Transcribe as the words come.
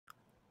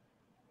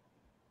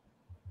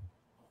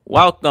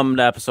Welcome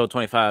to episode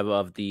 25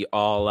 of the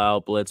All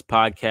Out Blitz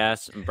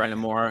podcast. I'm Brendan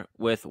Moore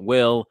with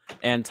Will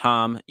and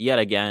Tom yet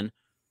again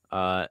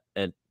at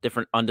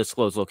different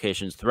undisclosed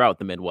locations throughout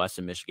the Midwest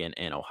in Michigan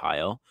and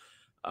Ohio.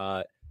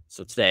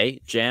 So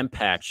today,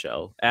 jam-packed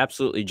show,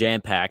 absolutely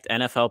jam-packed.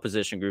 NFL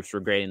position groups,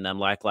 we're grading them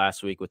like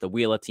last week with the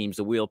wheel of teams,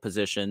 the wheel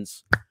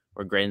positions.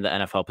 We're grading the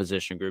NFL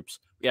position groups.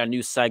 We got a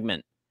new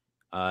segment,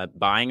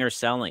 buying or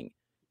selling.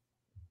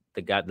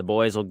 The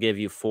boys will give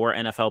you 4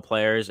 NFL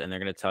players, and they're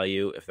going to tell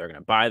you if they're going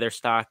to buy their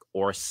stock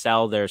or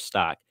sell their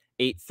stock.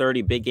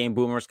 8:30, Big Game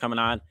Boomer's coming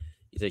on.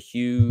 He's a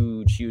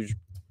huge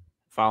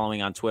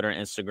following on Twitter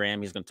and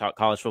Instagram. He's going to talk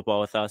college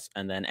football with us.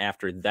 And then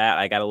after that,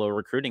 I got a little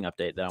recruiting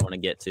update that I want to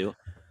get to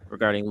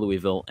regarding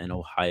Louisville and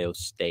Ohio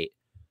State.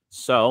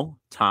 So,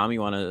 Tom, you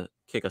want to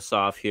kick us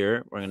off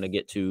here? We're going to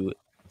get to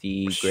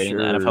the grading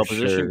the NFL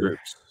position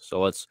groups.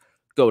 So let's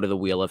go to the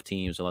wheel of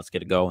teams and let's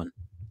get it going.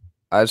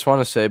 I just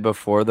want to say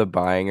before the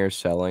buying or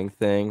selling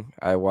thing,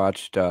 I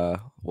watched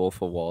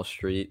Wolf of Wall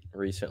Street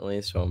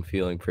recently, so I'm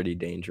feeling pretty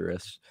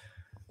dangerous.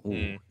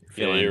 Yeah,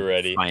 you're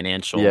ready.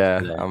 Financial.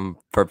 Yeah, I'm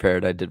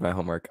prepared. I did my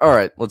homework. All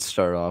right, let's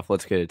start off.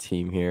 Let's get a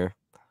team here.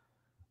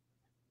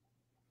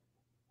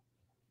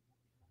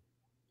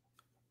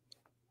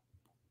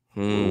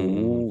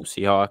 Ooh,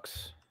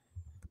 Seahawks.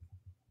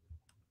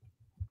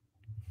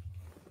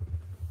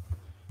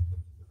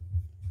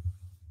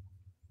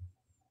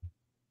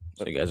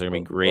 So you guys are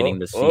going to be grading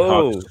the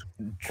Seahawks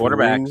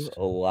quarterbacks.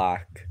 Drew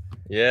Lock.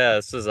 Yeah,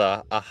 this is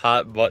a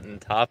hot button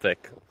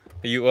topic.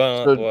 I'm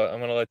going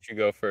to let you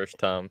go first,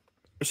 Tom.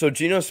 So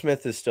Geno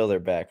Smith is still their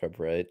backup,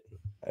 right?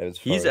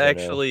 He's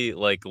actually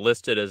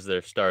listed as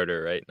their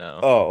starter right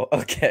now. Oh,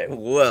 okay.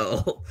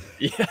 Well,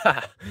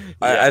 yeah.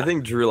 I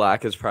think Drew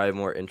Lock is probably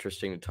more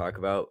interesting to talk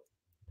about.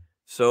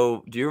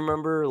 So do you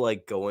remember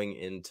going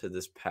into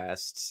this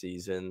past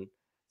season?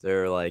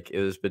 It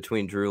was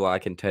between Drew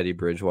Lock and Teddy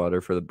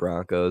Bridgewater for the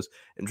Broncos.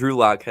 And Drew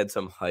Lock had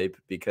some hype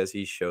because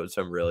he showed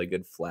some really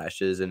good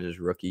flashes in his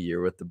rookie year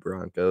with the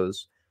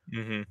Broncos.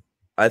 Mm-hmm.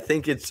 I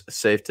think it's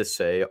safe to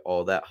say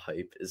all that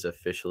hype is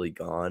officially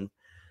gone.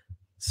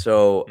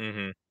 So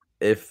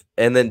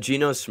and then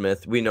Geno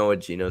Smith, we know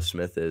what Geno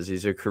Smith is.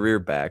 He's a career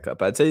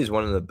backup. I'd say he's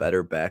one of the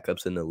better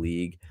backups in the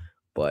league.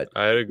 But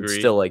I'd agree. It's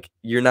still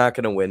you're not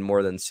going to win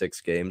more than 6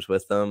 games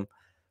with them.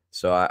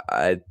 So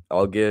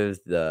I'll give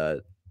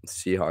the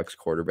Seahawks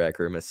quarterback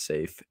room a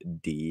safe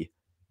D.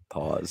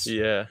 Pause.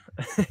 Yeah.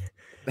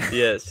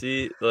 Yeah,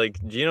 see,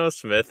 Geno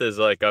Smith is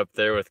up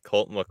there with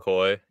Colt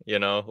McCoy,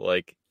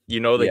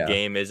 the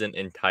game isn't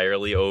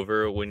entirely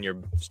over when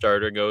your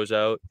starter goes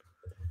out.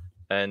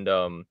 And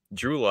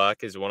Drew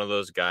Lock is one of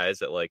those guys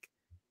that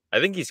I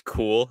think he's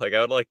cool. I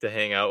would like to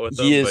hang out with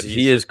him.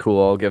 He is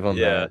cool. I'll give him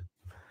that.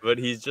 But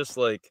he's just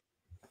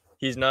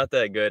he's not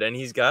that good. And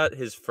he's got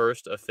his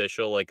first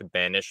official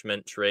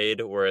banishment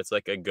trade where it's a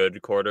good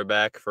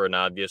quarterback for an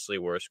obviously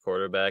worse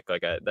quarterback.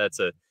 That's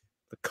a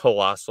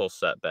colossal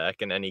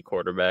setback in any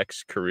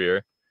quarterback's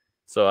career.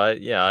 So I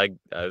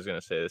was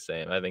gonna say the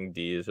same. I think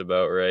D is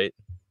about right.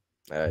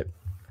 All right.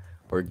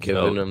 We're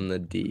giving him the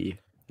D.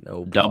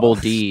 No double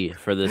D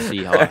for the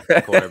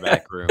Seahawks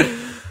quarterback room.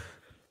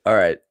 All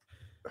right.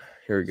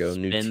 Here we go.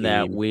 New Spin team.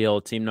 that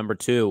wheel. Team number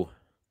 2.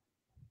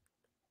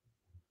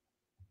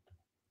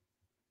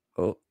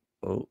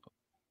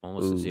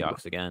 Almost the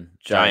Seahawks again.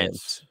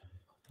 Giants.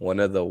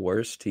 One of the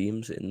worst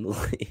teams in the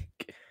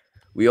league.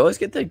 We always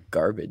get the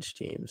garbage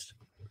teams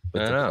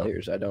with the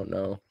players. I don't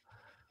know.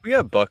 We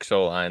got Bucs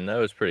O-line. That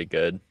was pretty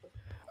good.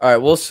 All right,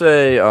 we'll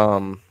say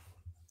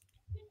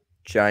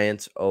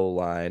Giants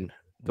O-line.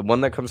 The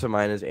one that comes to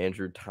mind is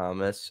Andrew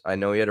Thomas. I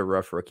know he had a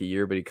rough rookie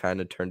year, but he kind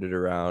of turned it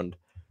around.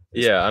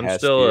 I'm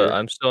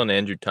still an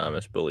Andrew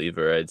Thomas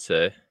believer, I'd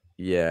say.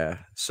 Yeah.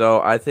 So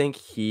I think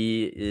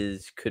he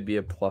could be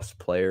a plus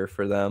player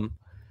for them.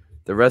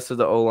 The rest of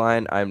the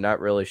O-line, I'm not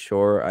really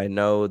sure. I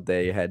know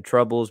they had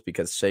troubles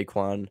because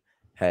Saquon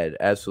had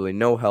absolutely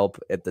no help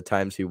at the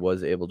times he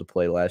was able to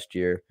play last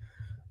year.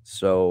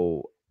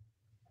 So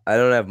I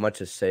don't have much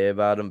to say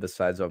about him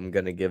besides I'm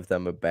going to give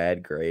them a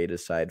bad grade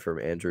aside from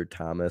Andrew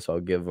Thomas. I'll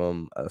give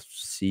them a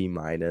C-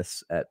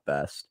 at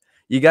best.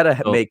 You got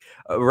to make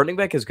a running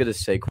back as good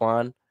as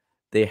Saquon.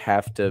 They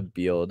have to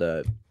be able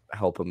to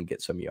help him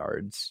get some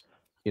yards.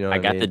 You know, I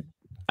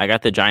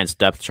got the Giants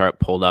depth chart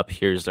pulled up.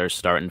 Here's their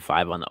starting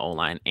 5 on the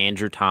O-line: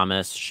 Andrew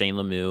Thomas, Shane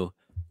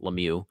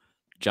Lemieux,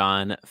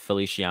 John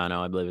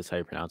Feliciano, I believe is how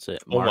you pronounce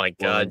it. Oh my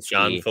God,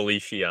 John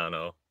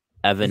Feliciano.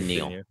 Evan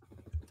Neal.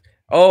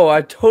 Oh,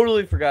 I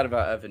totally forgot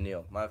about Evan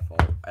Neal. My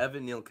fault.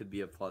 Evan Neal could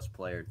be a plus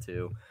player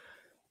too.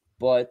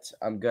 But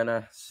I'm going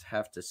to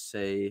have to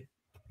say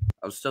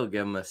I'll still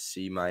give him a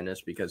C-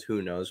 because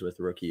who knows with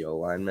rookie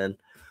O-linemen.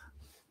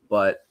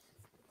 But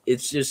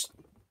it's just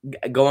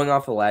going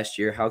off of last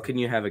year, how can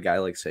you have a guy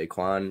like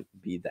Saquon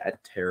be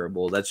that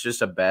terrible? That's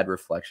just a bad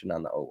reflection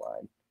on the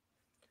O-line.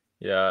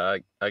 Yeah,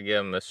 I give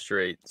him a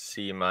straight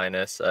C-.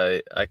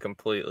 I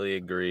completely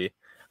agree.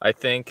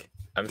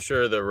 I'm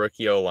sure the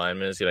rookie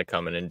O-lineman is going to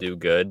come in and do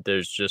good.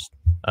 There's just,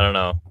 I don't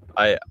know.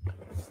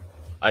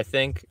 I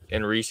think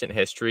in recent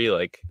history,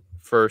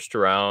 first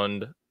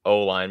round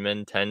O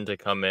linemen tend to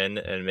come in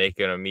and make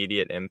an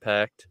immediate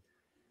impact,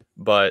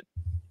 but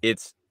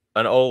it's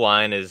an O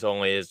line is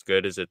only as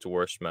good as its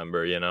worst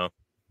member, you know?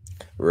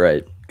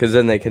 Right. Because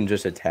then they can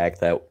just attack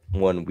that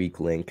one weak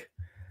link.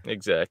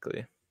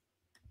 Exactly.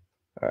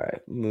 All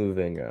right,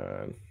 moving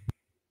on.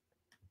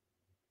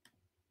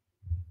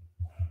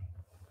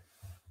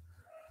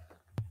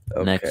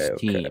 Next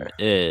team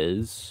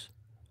is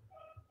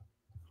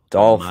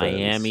Dolphins.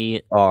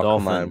 Miami Oh,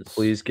 Dolphins. come on.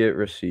 Please get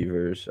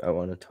receivers. I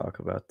want to talk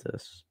about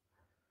this.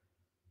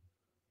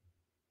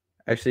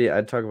 Actually,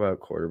 I'd talk about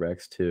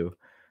quarterbacks too.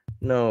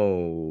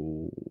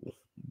 No.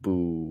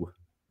 Boo.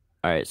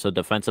 All right, so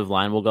defensive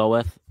line we'll go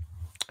with.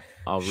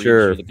 I'll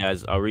Sure. read you the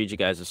guys. I'll read you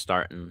guys the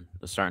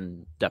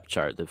starting depth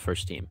chart. The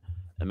first team: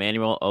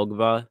 Emmanuel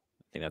Ogba. I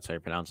think that's how you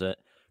pronounce it.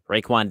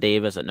 Raekwon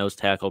Davis at nose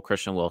tackle.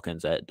 Christian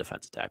Wilkins at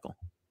defensive tackle.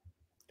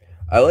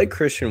 I like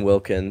Christian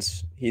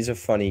Wilkins. He's a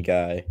funny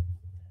guy.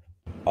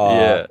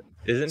 Yeah.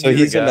 Isn't So he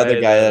the he's another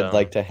guy that, I'd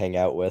like to hang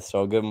out with. So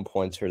I'll give him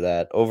points for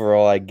that.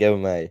 Overall, I'd give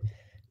him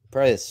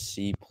probably a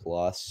C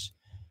plus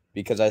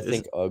because I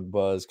think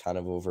Ugba is kind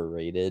of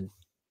overrated.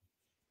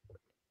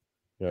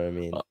 You know what I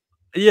mean?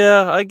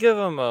 Yeah, I give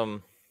him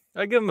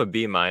a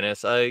B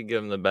minus. I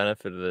give him the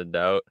benefit of the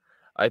doubt.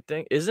 I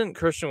think isn't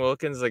Christian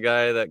Wilkins the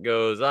guy that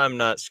goes, "I'm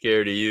not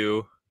scared of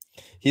you."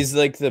 He's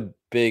like the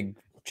big,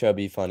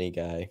 chubby, funny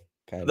guy.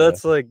 Kind of.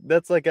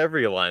 That's like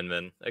every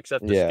lineman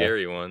except the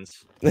scary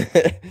ones.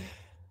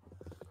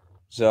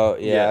 So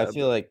I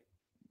feel like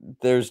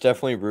there's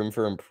definitely room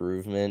for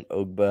improvement.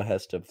 Ogba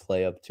has to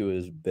play up to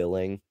his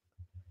billing.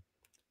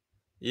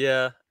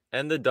 Yeah,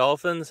 and the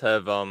Dolphins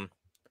have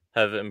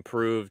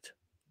improved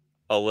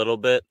a little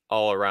bit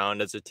all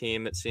around as a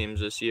team, it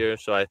seems, this year.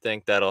 So I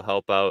think that'll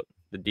help out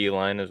the D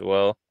line as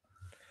well.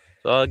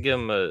 So I'll give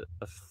them a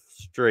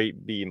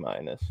straight B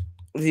minus.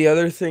 The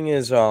other thing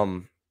is,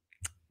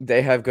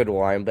 they have good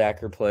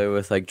linebacker play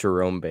with like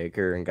Jerome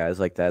Baker and guys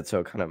like that, so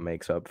it kind of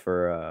makes up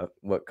for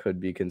what could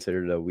be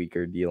considered a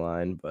weaker D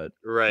line. But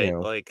right,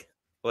 like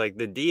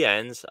the D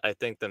ends, I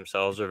think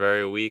themselves are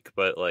very weak,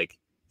 but like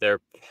their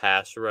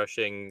pass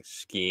rushing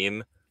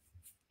scheme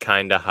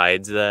kind of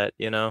hides that,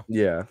 you know.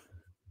 Yeah.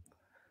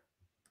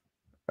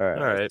 All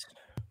right.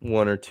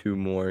 One or two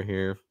more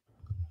here.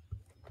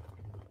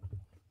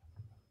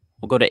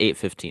 We'll go to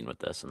 8-15 with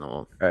this, and then we'll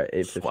all right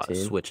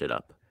 8-15 switch it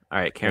up. All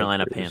right,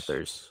 Carolina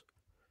Panthers.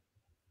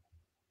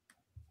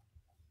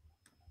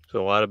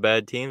 So a lot of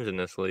bad teams in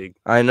this league.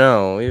 I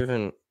know. We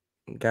haven't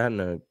gotten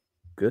a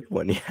good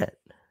one yet.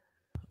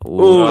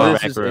 Ooh,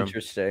 this is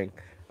interesting.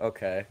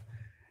 Okay.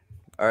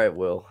 All right,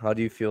 Will. How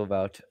do you feel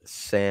about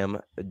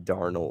Sam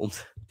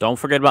Darnold? Don't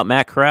forget about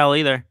Matt Corral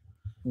either.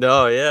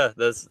 No, yeah,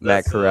 that's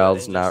Matt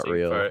Corral's not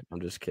real. Part.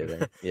 I'm just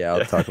kidding. Yeah,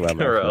 I'll talk about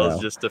Matt Corral.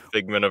 Corral's just a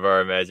figment of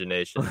our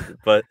imagination.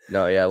 But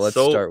no, yeah, let's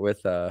start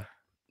with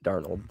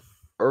Darnold.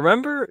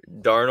 Remember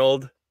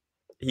Darnold?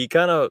 He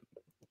kind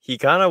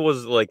of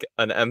was like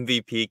an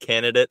MVP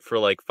candidate for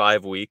like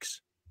 5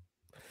 weeks.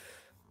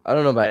 I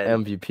don't know about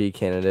MVP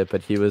candidate,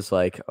 but he was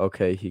like,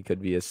 okay, he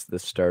could be the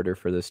starter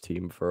for this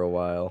team for a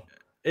while.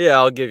 Yeah,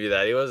 I'll give you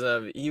that. He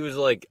wasn't. He was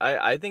like,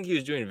 I think he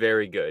was doing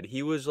very good.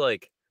 He was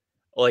like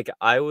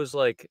I was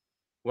like,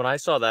 when I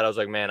saw that, I was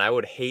like, man, I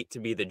would hate to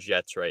be the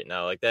Jets right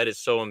now. Like that is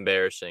so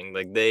embarrassing.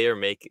 Like they are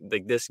making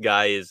this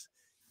guy's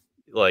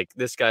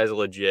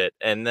legit.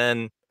 And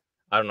then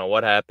I don't know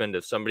what happened,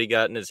 if somebody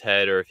got in his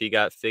head or if he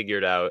got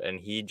figured out, and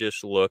he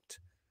just looked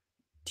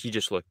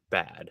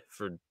bad.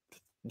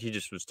 He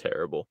just was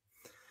terrible.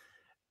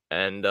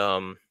 And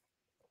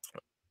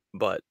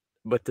but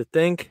to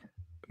think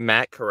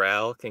Matt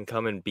Corral can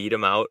come and beat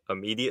him out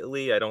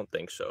immediately, I don't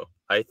think so.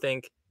 I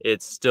think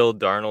it's still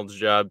Darnold's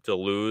job to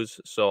lose,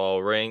 so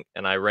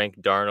I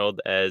rank Darnold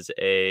as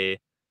a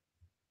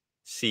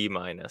C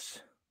minus.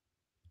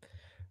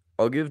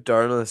 I'll give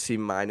Darnold a C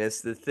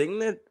minus. The thing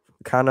that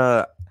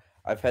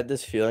I've had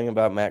this feeling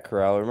about Matt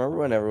Corral. Remember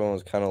when everyone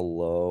was kind of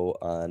low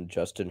on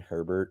Justin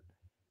Herbert?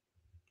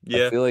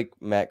 Yeah. I feel like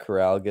Matt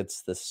Corral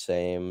gets the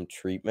same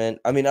treatment.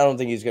 I mean, I don't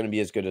think he's going to be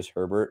as good as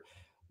Herbert,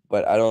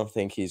 but I don't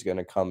think he's going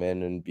to come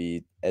in and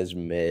be as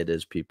mid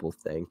as people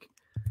think.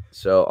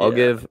 So I'll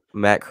give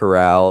Matt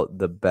Corral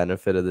the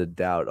benefit of the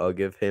doubt. I'll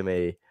give him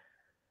a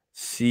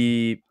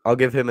C.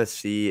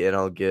 And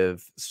I'll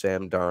give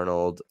Sam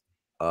Darnold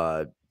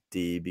a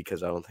D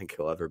because I don't think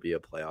he'll ever be a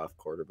playoff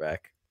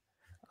quarterback.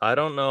 I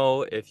don't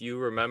know if you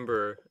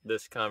remember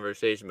this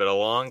conversation, but a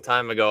long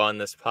time ago on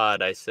this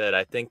pod, I said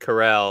I think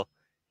Corral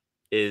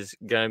is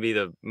going to be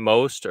the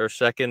most or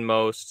second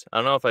most. I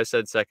don't know if I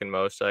said second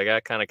most. So I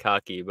got kind of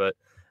cocky, but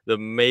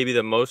maybe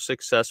the most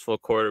successful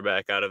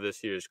quarterback out of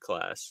this year's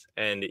class.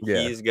 And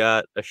he's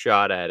got a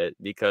shot at it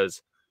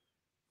because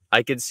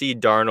I could see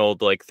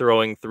Darnold like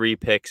throwing 3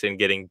 picks and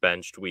getting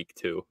benched week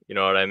 2. You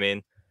know what I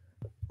mean?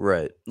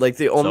 Right. Like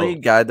the only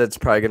guy that's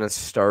probably going to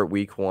start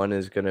week 1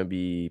 is going to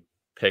be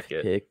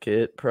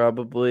Pickett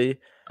probably.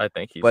 I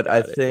think he's. But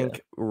I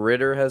think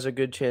Ritter has a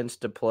good chance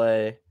to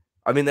play.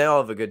 I mean, they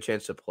all have a good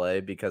chance to play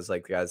because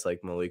like guys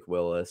like Malik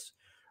Willis,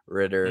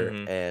 Ritter,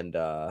 and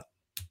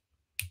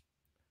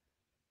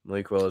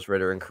Malik Willis,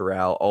 Ritter, and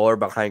Corral all are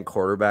behind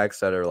quarterbacks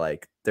that are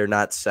like they're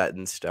not set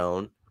in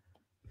stone.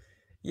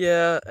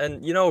 Yeah,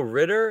 and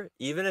Ritter,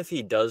 even if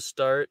he does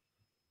start,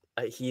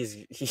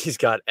 he's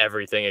got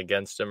everything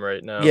against him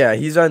right now. Yeah,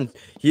 he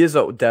is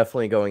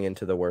definitely going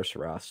into the worst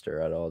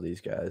roster out of all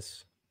these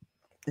guys.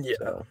 Yeah.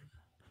 So.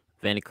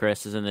 Vanny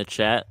Chris is in the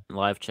chat,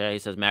 live chat. He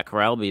says Matt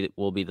Corral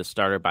will be the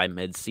starter by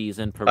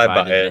midseason,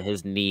 provided that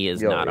his knee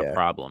is not a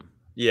problem.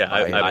 Yeah,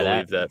 I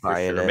believe that for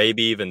sure.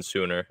 Maybe even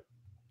sooner.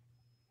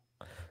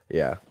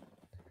 Yeah.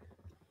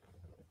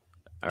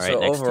 All right. So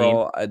next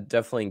overall, team. I'd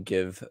definitely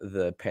give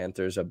the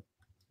Panthers a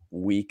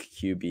weak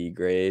QB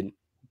grade,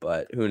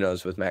 but who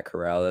knows with Matt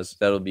Corral?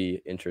 That'll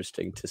be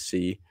interesting to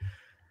see.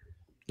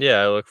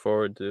 Yeah, I look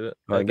forward to it.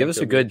 Give us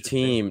a good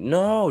team.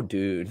 No,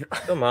 dude.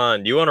 Come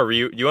on. You want to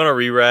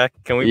re-rack?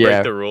 Can we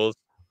break the rules?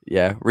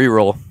 Yeah,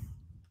 re-roll.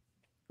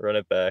 Run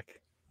it back.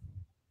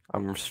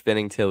 I'm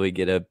spinning till we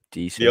get a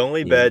decent. The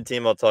only bad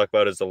team I'll talk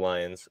about is the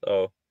Lions.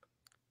 Oh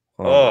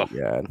my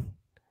god.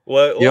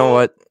 What? You know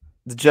what?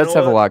 The Jets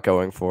have a lot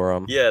going for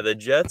them. Yeah, the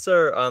Jets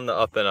are on the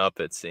up and up,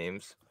 it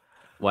seems.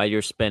 While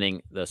you're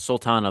spinning, the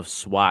Sultan of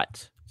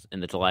SWAT in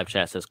the live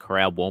chat says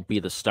Corral won't be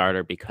the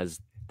starter because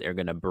they're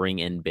going to bring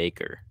in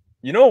Baker.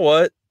 You know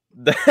what?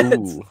 That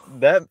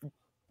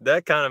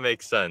kind of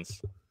makes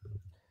sense.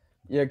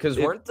 Yeah, because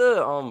weren't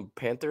the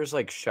Panthers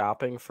like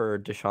shopping for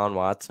Deshaun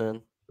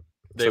Watson?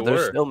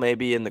 They're still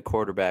maybe in the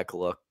quarterback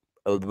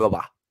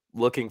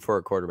looking for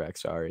a quarterback.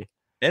 Sorry.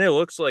 And it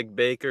looks like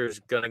Baker's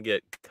gonna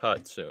get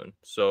cut soon,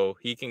 so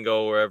he can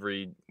go wherever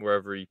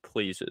he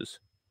pleases.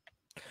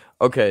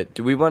 Okay,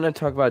 do we want to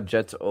talk about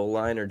Jets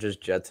O-line or just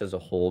Jets as a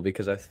whole?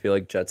 Because I feel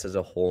like Jets as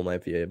a whole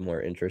might be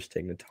more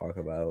interesting to talk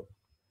about.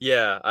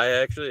 Yeah, I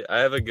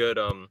have a good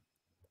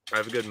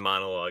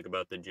monologue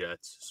about the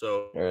Jets.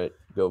 So all right,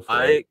 go for it.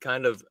 I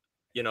kind of,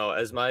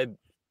 as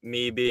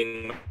me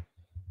being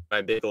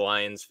my big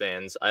Lions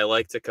fans, I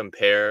like to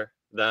compare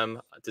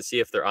them to see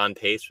if they're on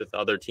pace with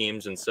other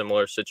teams in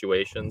similar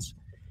situations.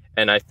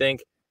 And I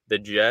think the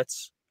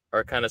Jets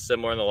are kind of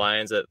similar in the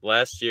Lions. That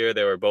last year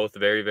they were both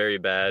very, very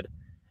bad.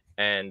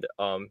 And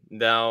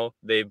now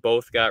they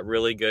both got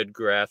really good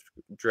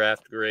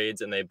draft grades,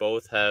 and they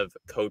both have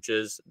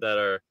coaches that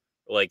are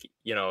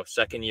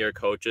second year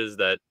coaches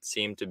that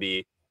seem to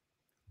be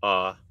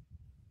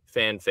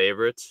fan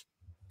favorites.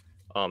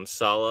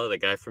 Saleh, the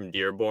guy from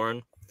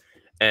Dearborn,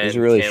 and he's a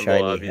really Campbell,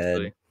 shiny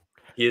obviously. head.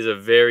 He has a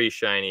very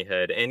shiny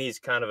head, and he's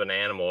kind of an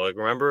animal. Like,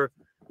 remember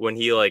when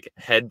he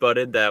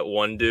headbutted that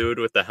one dude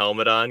with the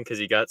helmet on because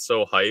he got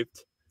so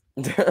hyped?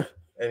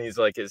 And he's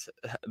like, that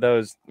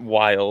was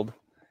wild.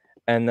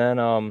 And then,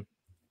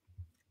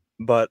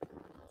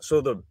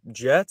 so the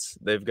Jets,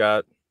 they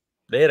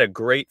had a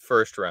great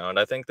first round.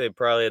 I think they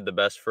probably had the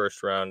best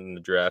first round in the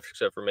draft,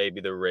 except for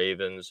maybe the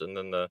Ravens and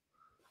then the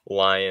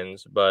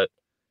Lions. But,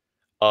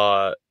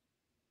 I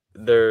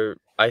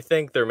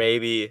think they're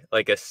maybe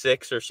like a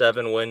 6 or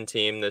 7 win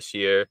team this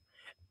year.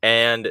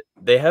 And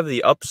they have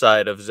the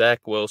upside of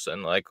Zach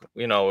Wilson.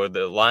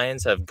 The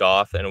Lions have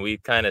Goff, and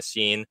we've kind of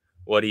seen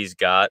what he's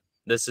got.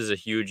 This is a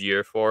huge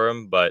year for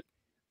him, but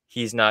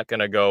he's not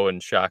going to go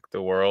and shock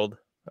the world.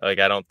 I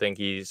don't think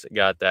he's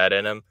got that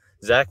in him.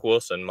 Zach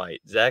Wilson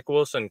might. Zach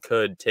Wilson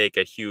could take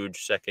a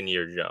huge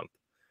second-year jump.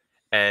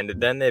 And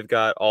then they've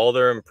got all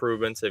their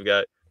improvements. They've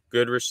got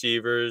good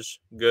receivers,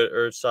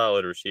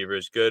 solid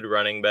receivers, good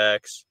running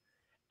backs,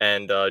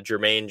 and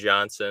Jermaine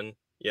Johnson.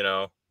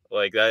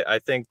 I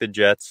think the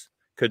Jets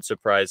could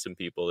surprise some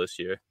people this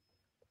year.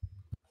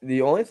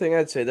 The only thing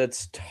I'd say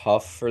that's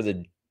tough for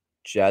the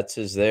Jets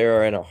is they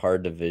are in a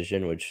hard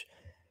division, which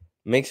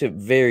makes it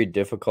very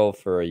difficult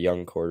for a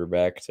young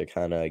quarterback to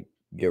kind of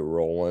get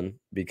rolling,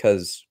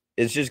 because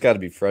it's just got to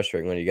be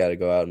frustrating when you got to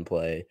go out and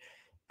play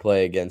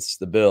against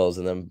the Bills,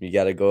 and then you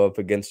got to go up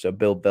against a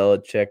Bill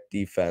Belichick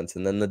defense,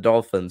 and then the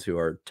Dolphins, who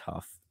are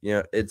tough.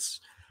 It's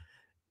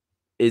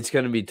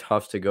going to be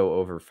tough to go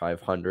over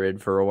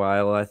 500 for a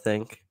while, I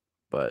think.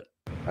 But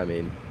I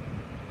mean,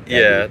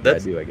 yeah,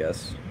 I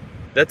guess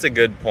that's a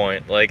good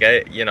point.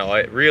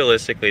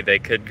 Realistically, they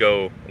could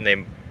go,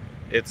 and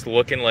it's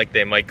looking like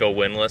they might go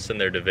winless in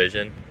their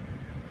division,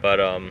 but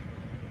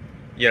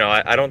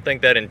I don't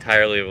think that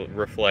entirely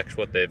reflects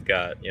what they've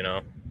got.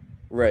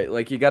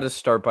 Right, you got to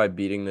start by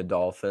beating the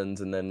Dolphins,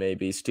 and then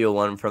maybe steal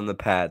one from the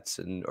Pats,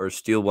 or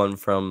steal one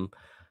from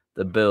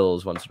the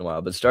Bills once in a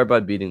while. But start by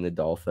beating the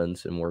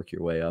Dolphins and work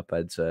your way up,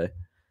 I'd say.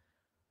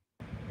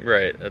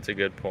 Right, that's a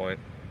good point.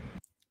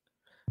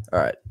 All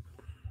right.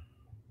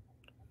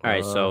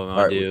 So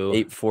I'll do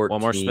 8-14.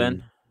 One more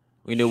spin.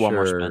 We can do one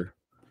more spin.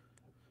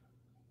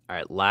 All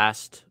right,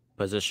 last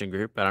position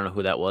group. I don't know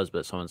who that was,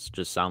 but someone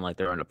just sounded like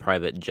they're in a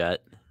private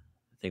jet. I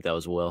think that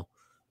was Will.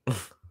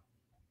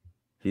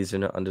 He's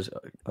in an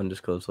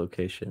undisclosed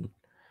location.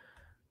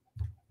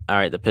 All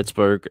right, the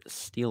Pittsburgh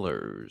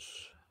Steelers.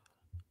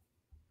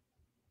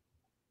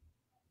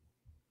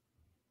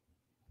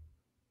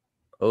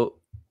 Oh,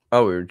 we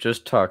were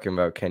just talking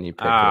about Kenny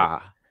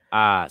Pickett.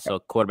 So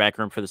quarterback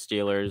room for the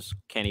Steelers: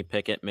 Kenny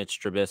Pickett,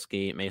 Mitch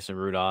Trubisky, Mason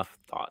Rudolph.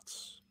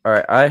 Thoughts? All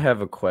right, I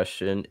have a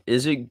question.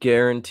 Is it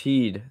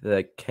guaranteed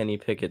that Kenny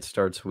Pickett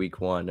starts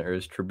week 1, or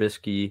is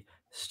Trubisky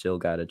still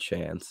got a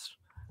chance?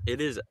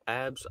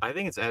 I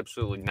think it's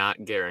absolutely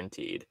not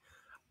guaranteed.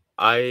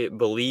 I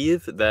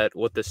believe that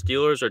what the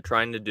Steelers are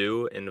trying to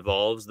do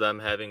involves them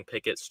having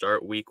Pickett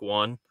start week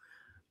 1.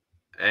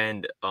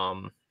 And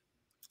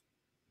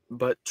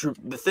but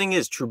the thing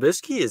is,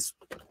 Trubisky is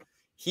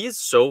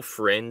so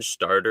fringe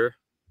starter,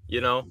 you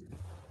know.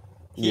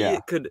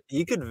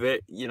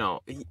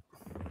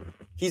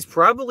 He's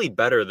probably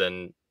better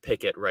than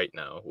Pickett right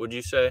now. Would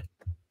you say?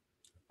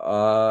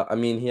 I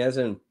mean, he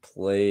hasn't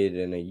played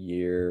in a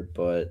year,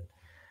 but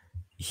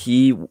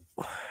he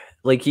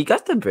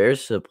got the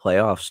Bears to the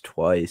playoffs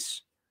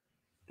twice.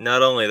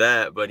 Not only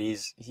that, but he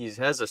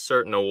has a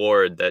certain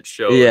award that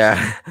shows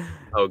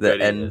how the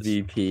good he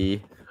is.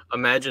 MVP.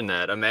 Imagine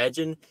that.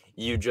 Imagine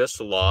you just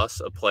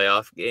lost a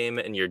playoff game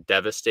and you're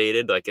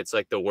devastated, like it's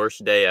like the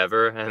worst day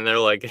ever, and they're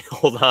like,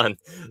 "Hold on,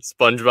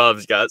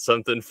 SpongeBob's got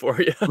something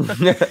for you.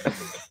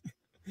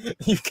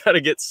 You gotta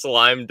get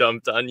slime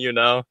dumped on you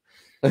now."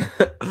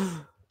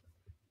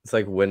 It's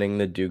like winning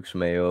the Duke's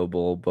Mayo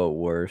Bowl, but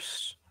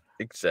worse.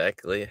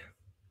 Exactly.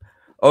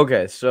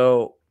 Okay,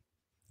 so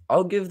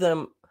I'll give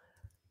them.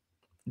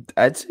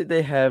 I'd say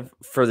they have,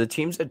 for the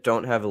teams that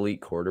don't have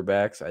elite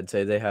quarterbacks, I'd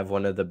say they have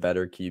one of the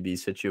better QB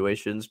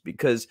situations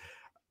because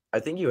I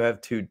think you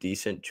have two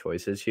decent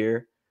choices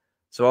here.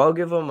 So I'll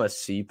give them a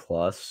C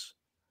plus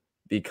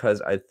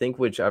because I think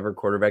whichever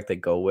quarterback they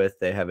go with,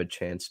 they have a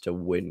chance to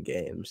win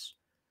games.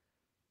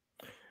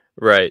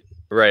 Right.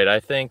 I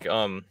think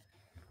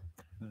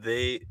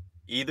they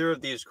either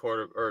of these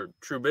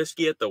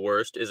Trubisky at the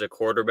worst is a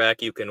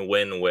quarterback you can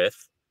win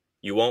with.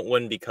 You won't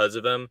win because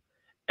of him.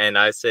 And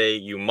I say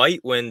you might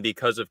win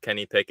because of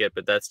Kenny Pickett,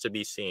 but that's to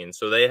be seen.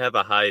 So they have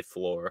a high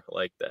floor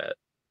like that,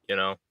 you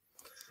know?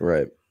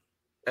 Right.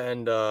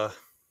 And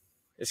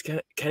is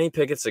Kenny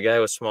Pickett's the guy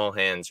with small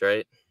hands,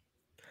 right?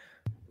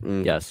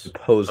 Yes.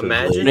 Supposedly.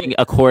 Imagine,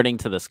 according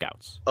to the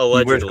scouts.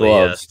 He wears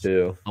gloves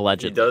too.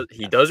 Allegedly.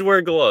 He does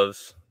wear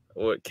gloves.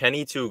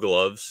 Kenny 2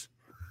 gloves.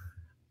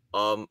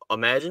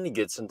 Imagine he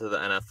gets into the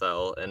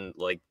NFL and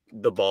like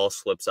the ball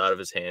slips out of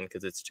his hand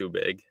because it's too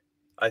big.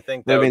 I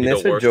think that would be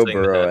the worst Joe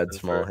thing Burrow to had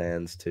small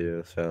hands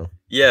too, so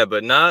yeah,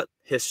 but not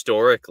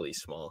historically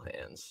small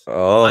hands.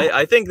 Oh,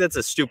 I think that's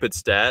a stupid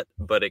stat,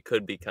 but it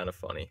could be kind of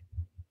funny.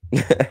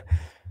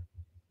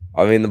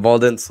 I mean, the ball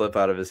didn't slip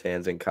out of his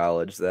hands in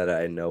college that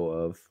I know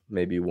of,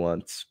 maybe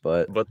once,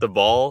 but the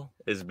ball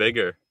is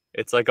bigger.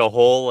 It's like a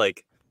whole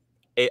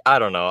I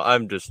don't know.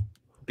 I'm just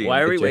being.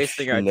 Why are we just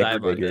wasting our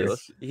time on bigger.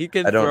 this? He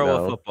can I don't throw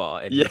know. a football,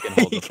 and Yeah, he can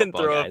hold he a can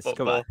football, throw guys. a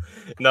football. Come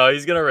on. No,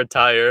 he's gonna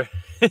retire.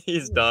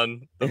 He's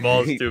done. The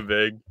ball's too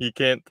big. He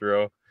can't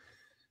throw.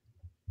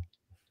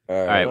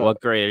 All right, what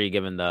grade are you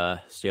giving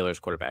the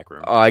Steelers quarterback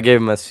room? Oh, I gave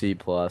him a C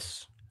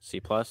plus. C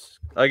plus.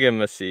 I give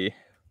him a C.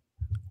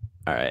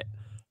 All right,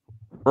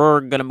 we're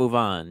gonna move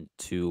on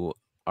to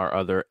our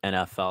other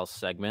NFL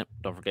segment.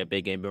 Don't forget,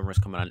 Big Game Boomers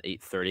coming on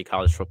 8:30.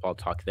 College football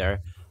talk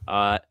there.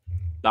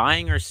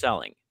 Buying or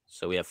selling.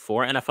 So we have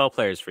 4 NFL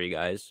players for you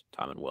guys,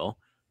 Tom and Will,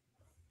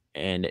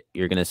 and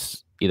you're gonna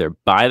either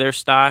buy their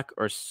stock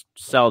or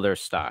sell their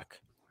stock,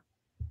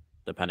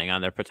 depending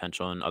on their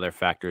potential and other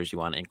factors you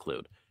want to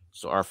include.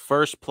 So our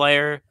first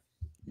player,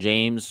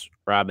 James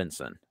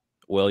Robinson.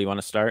 Will, you want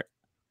to start?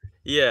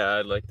 Yeah,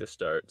 I'd like to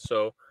start.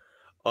 So,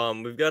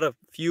 we've got a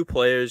few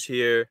players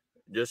here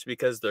just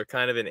because they're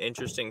kind of in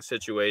interesting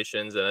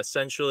situations, and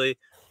essentially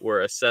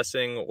we're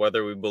assessing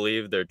whether we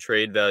believe their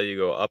trade value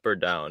go up or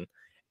down.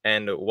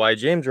 And why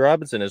James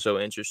Robinson is so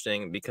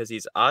interesting because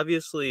he's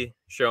obviously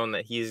shown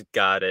that he's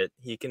got it.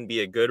 He can be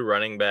a good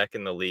running back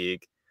in the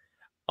league.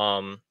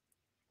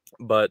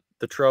 But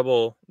the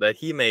trouble that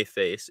he may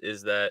face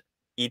is that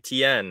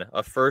Etienne,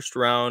 a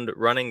first-round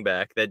running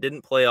back that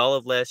didn't play all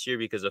of last year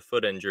because of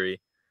foot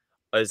injury,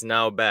 is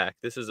now back.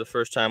 This is the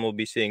first time we'll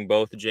be seeing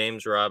both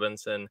James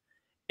Robinson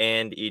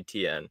and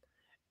Etienne.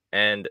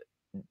 And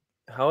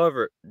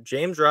however,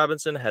 James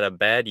Robinson had a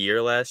bad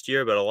year last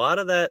year, but a lot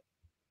of that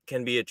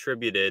can be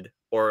attributed,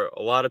 or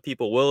a lot of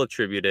people will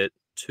attribute it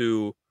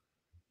to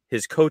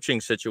his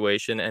coaching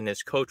situation, and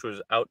his coach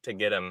was out to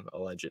get him,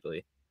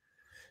 allegedly.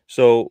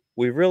 So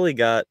we really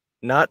got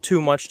not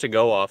too much to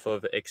go off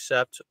of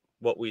except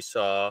what we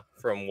saw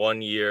from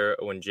 1 year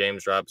when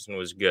James Robinson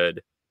was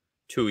good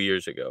 2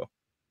 years ago.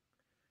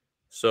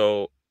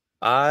 So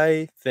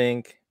I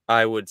think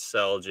I would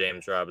sell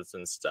James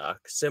Robinson's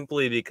stock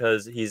simply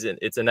because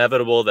it's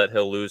inevitable that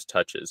he'll lose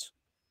touches.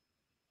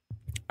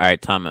 All right,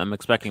 Tom, I'm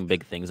expecting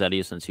big things out of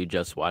you since you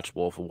just watched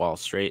Wolf of Wall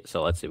Street.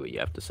 So let's see what you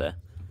have to say.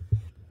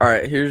 All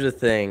right, here's the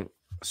thing.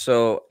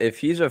 So if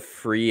he's a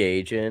free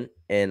agent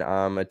and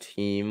I'm a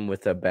team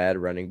with a bad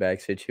running back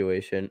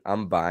situation,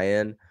 I'm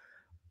buying.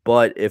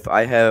 But if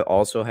I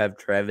also have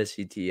Travis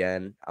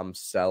Etienne, I'm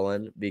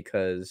selling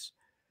because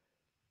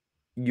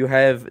you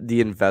have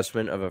the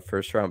investment of a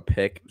first-round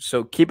pick.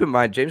 So keep in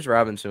mind, James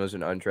Robinson was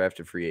an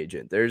undrafted free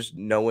agent. There's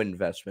no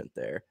investment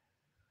there.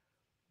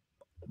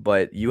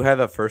 But you have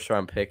a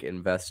first-round pick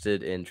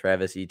invested in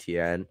Travis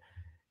Etienne,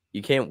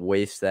 you can't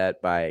waste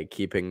that by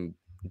keeping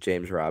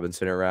James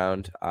Robinson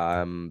around.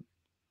 I'm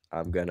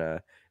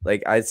gonna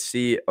I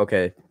see.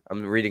 Okay,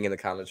 I'm reading in the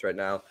comments right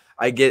now.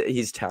 I get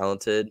he's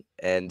talented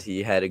and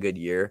he had a good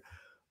year.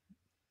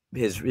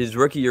 His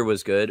rookie year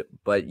was good,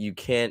 but you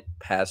can't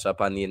pass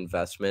up on the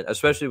investment,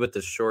 especially with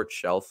the short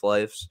shelf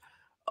lives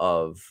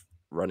of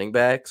running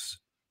backs.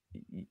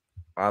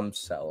 I'm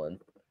selling.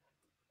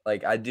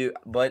 I do,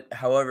 but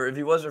however, if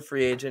he was a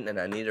free agent and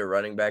I need a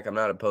running back, I'm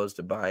not opposed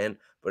to buying.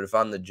 But if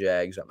I'm the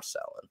Jags, I'm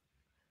selling.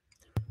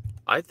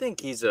 I think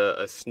he's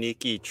a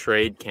sneaky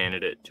trade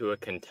candidate to a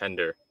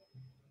contender.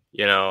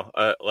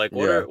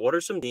 What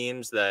are some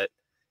teams that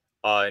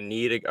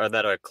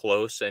that are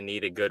close and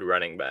need a good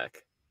running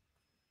back?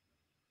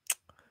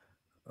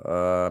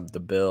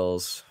 The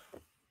Bills.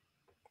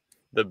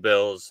 The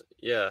Bills,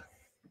 yeah.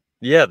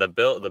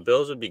 The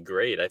Bills would be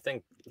great. I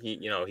think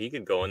he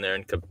could go in there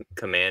and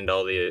command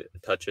all the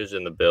touches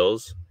in the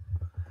Bills.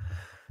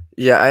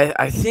 Yeah,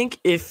 I think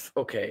if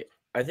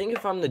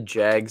I'm the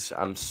Jags,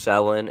 I'm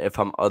selling. If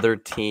I'm other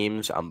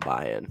teams, I'm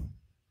buying.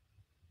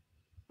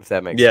 If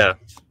that makes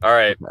sense. All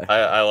right. Okay.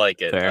 I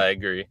like it. Fair. I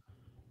agree.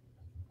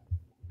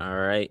 All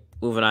right.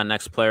 Moving on.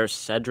 Next player,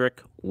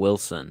 Cedric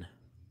Wilson.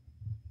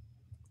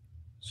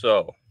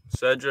 So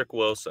Cedric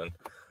Wilson,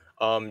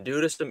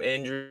 due to some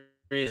injuries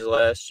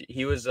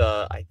he was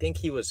I think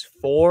he was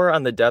 4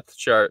 on the depth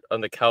chart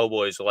on the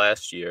Cowboys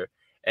last year,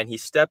 and he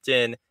stepped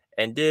in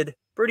and did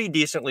pretty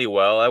decently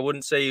well. I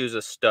wouldn't say he was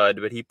a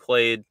stud, but he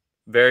played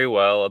very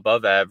well,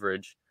 above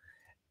average.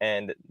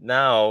 And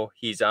now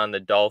he's on the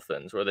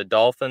Dolphins, where the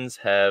Dolphins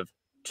have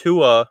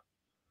Tua,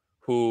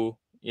 who,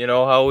 you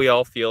know how we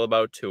all feel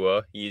about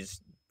Tua.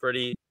 He's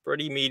pretty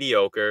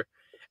mediocre.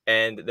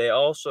 And they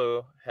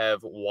also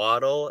have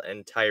Waddle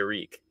and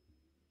Tyreek.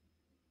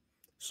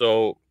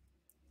 So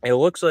it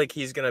looks like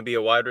he's going to be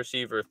a wide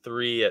receiver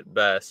 3 at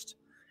best.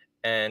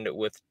 And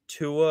with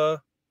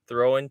Tua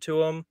throwing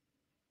to him,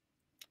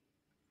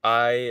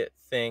 I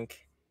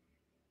think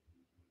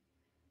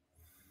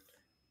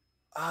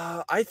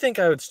I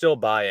would still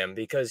buy him,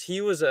 because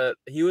he was a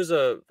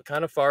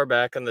kind of far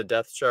back on the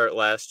depth chart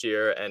last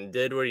year and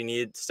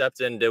stepped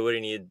in, did what he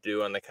needed to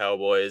do on the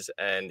Cowboys,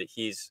 and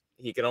he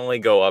can only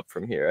go up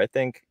from here. I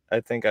think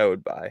I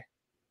would buy.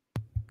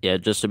 Yeah,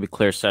 just to be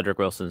clear, Cedric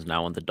Wilson's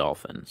now on the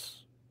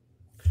Dolphins.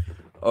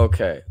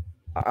 Okay.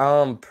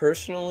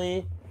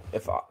 Personally,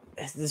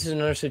 this is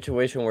another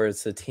situation where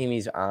it's the team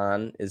he's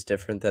on is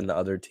different than the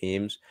other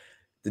teams.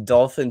 The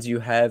Dolphins, you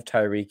have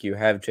Tyreek, you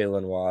have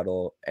Jalen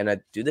Waddle,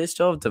 and do they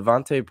still have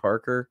Devontae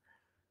Parker?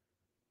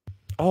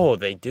 Oh,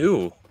 they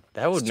do.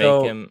 That would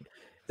make him.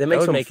 That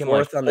makes him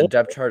fourth on the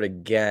depth chart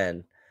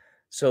again.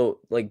 So,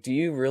 do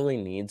you really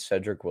need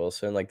Cedric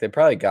Wilson? They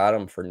probably got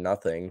him for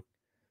nothing.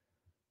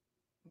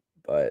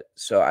 But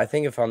so I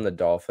think if I'm the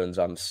Dolphins,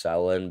 I'm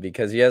selling,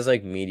 because he has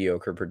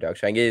mediocre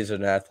production. I get he's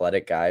an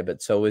athletic guy,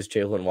 but so is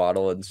Jalen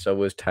Waddle and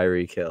so is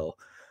Tyreek Hill.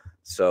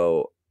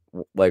 So,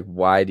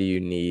 why do you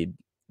need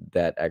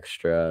that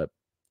extra?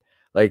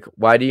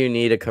 Why do you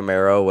need a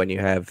Camaro when you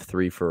have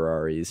 3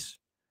 Ferraris?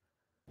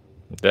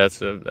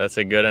 That's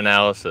a good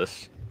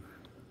analysis.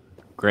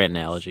 Great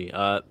analogy.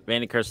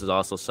 Randy Curse is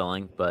also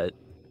selling, but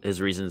his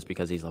reason is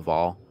because he's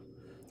Laval.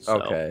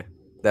 So. Okay,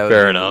 that was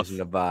fair a enough. reason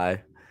to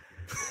buy.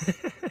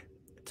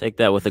 Take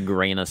that with a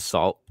grain of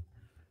salt.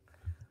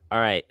 All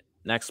right,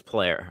 next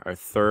player, our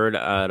third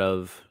out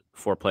of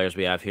 4 players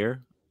we have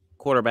here,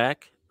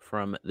 quarterback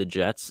from the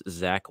Jets,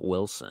 Zach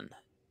Wilson.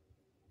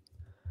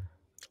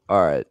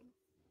 All right.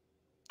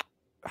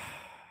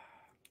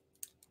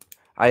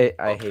 I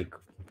hate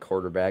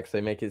quarterbacks. They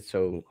make it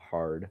so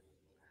hard.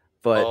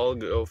 But I'll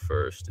go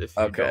first if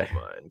you don't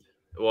mind.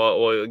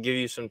 Well, we'll give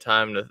you some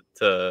time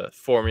to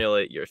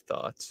formulate your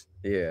thoughts.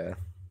 Yeah.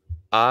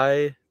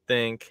 I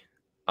think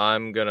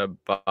I'm going to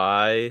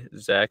buy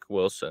Zach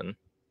Wilson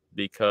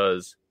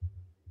because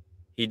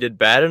he did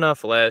bad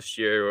enough last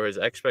year where his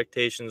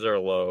expectations are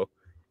low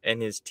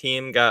and his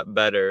team got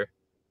better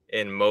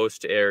in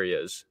most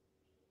areas.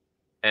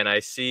 And I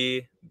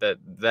see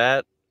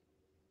that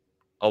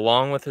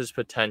along with his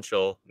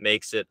potential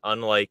makes it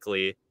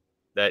unlikely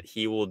that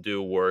he will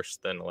do worse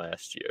than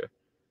last year.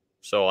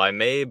 So I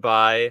may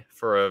buy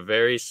for a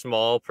very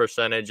small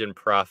percentage in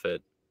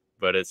profit,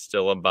 but it's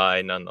still a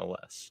buy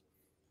nonetheless.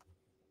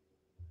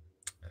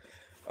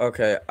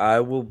 Okay, I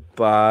will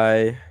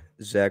buy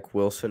Zach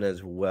Wilson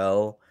as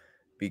well,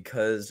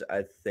 because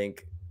I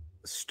think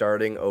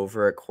starting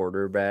over at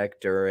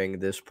quarterback during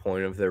this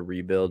point of their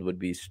rebuild would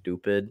be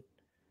stupid.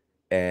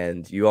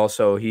 And he was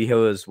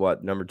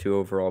number 2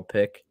 overall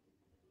pick?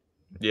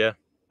 Yeah.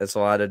 That's a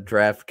lot of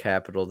draft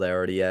capital they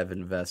already have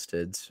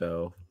invested,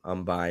 so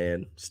I'm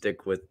buying.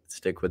 Stick with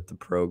the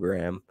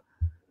program.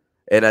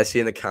 And I see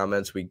in the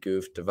comments we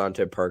goofed.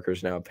 Devontae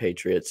Parker's now a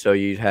Patriot, so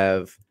you'd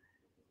have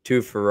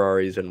 2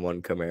 Ferraris and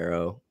 1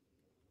 Camaro.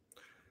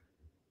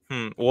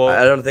 Well,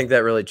 I don't think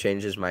that really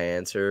changes my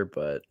answer,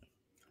 but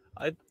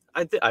I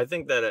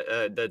think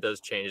that that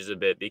does change a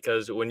bit,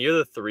 because when you're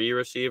the 3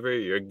 receiver,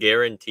 you're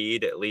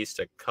guaranteed at least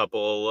a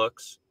couple of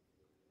looks.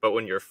 But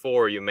when you're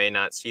 4, you may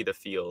not see the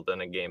field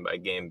on a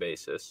game-by-game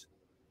basis.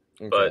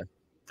 Okay.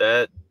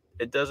 But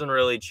it doesn't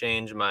really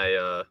change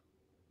my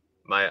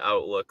my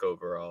outlook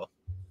overall.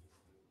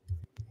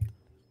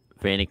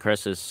 Vanny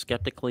Chris is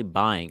skeptically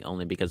buying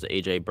only because of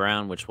A.J.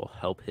 Brown, which will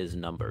help his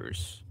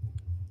numbers.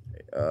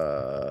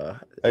 I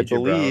A.J.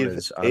 Brown believe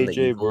is on the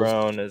A.J. Eagles.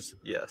 Brown is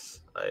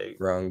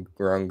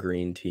wrong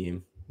green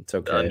team. It's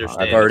okay.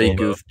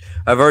 Understandable,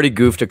 I've already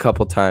goofed a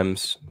couple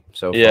times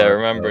so Yeah, far.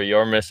 remember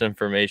your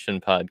misinformation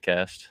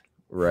podcast.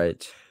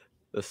 Right.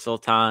 The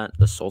Sultan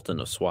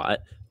of SWAT,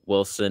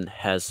 Wilson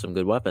has some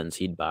good weapons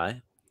he'd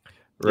buy.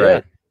 Right.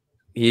 Yeah.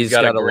 He's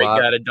got a got great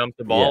lot, guy to dump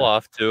the ball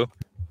off to.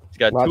 He's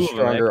got lot 2 of them.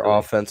 stronger Actually.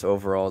 offense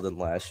overall than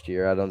last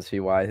year. I don't see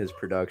why his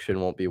production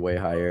won't be way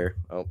higher.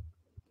 Oh,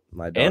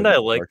 my dog. And is I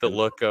like the barking.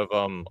 look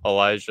of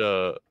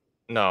Elijah.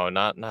 No,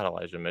 not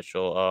Elijah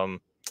Mitchell.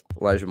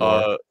 Elijah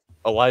Moore.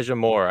 Elijah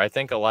Moore. I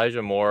think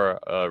Elijah Moore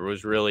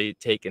was really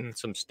taking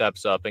some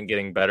steps up and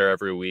getting better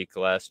every week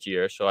last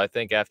year. So I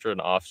think after an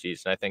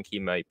offseason, I think he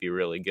might be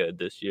really good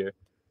this year.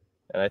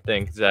 And I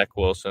think Zach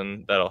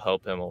Wilson, that'll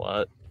help him a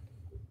lot.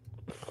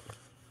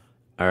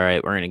 All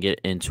right, we're going to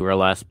get into our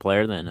last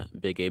player, then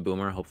Big A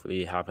Boomer,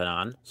 hopefully hopping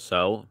on.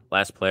 So,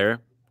 last player,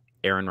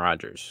 Aaron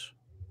Rodgers.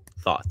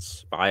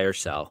 Thoughts, buy or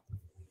sell?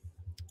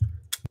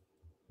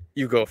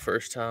 You go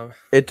first, Tom.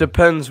 It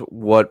depends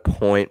what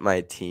point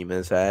my team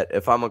is at.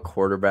 If I'm a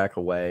quarterback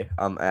away,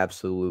 I'm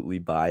absolutely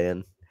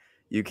buying.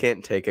 You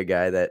can't take a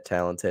guy that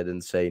talented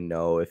and say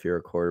no if you're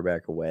a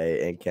quarterback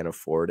away and can't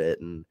afford it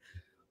and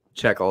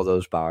check all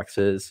those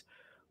boxes.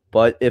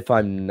 But if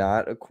I'm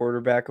not a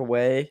quarterback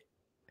away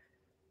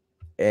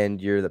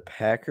and you're the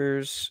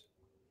Packers,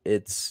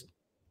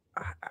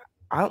 I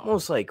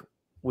almost like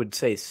would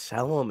say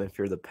sell them if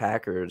you're the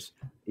Packers.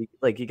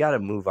 You got to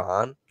move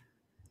on.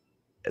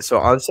 So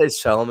I would say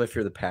sell them if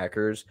you're the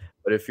Packers,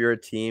 but if you're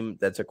a team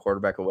that's a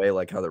quarterback away,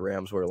 like how the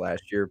Rams were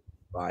last year,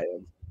 buy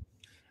them.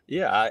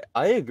 Yeah,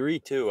 I agree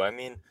too. I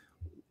mean,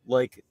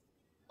 like,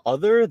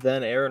 other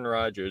than Aaron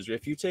Rodgers,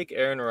 if you take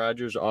Aaron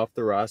Rodgers off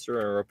the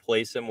roster and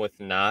replace him with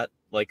not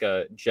like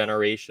a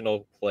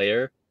generational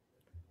player,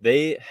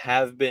 they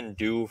have been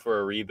due for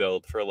a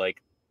rebuild for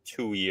like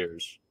 2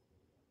 years.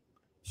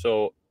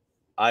 So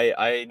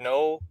I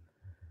know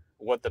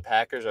what the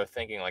Packers are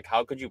thinking. Like,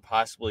 how could you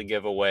possibly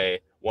give away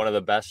one of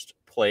the best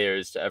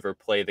players to ever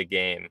play the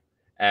game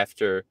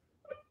after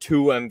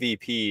 2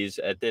 MVPs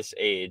at this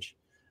age?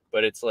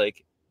 But it's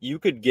like you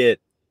could get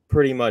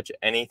pretty much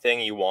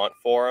anything you want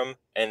for him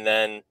and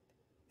then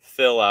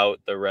fill out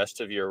the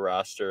rest of your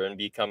roster and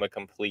become a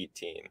complete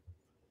team.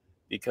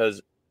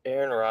 Because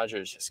Aaron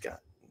Rodgers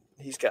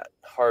he's got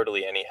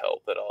hardly any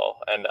help at all.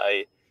 And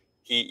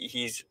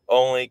he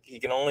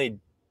can only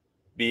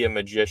be a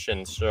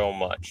magician so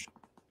much.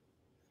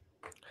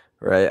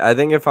 Right. I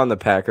think if I'm the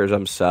Packers,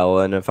 I'm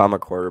selling. If I'm a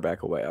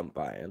quarterback away, I'm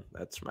buying.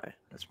 That's my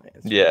answer.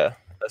 Yeah,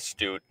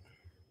 astute.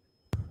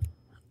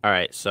 All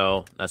right,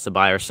 so that's the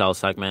buy or sell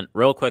segment.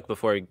 Real quick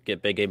before we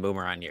get Big A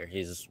Boomer on here,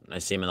 I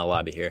see him in the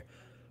lobby here.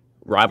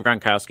 Rob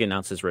Gronkowski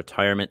announced his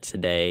retirement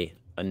today.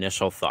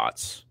 Initial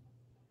thoughts?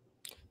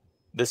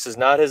 This is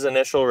not his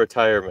initial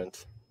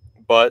retirement,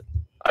 but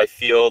I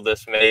feel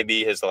this may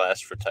be his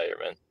last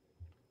retirement.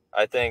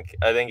 I think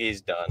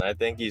he's done. I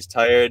think he's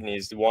tired and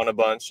he's won a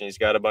bunch and he's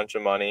got a bunch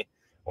of money.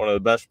 One of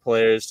the best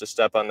players to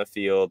step on the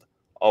field.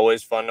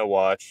 Always fun to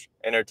watch.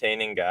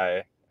 Entertaining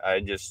guy.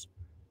 I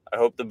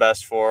hope the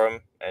best for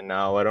him, and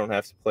now I don't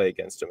have to play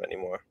against him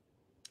anymore.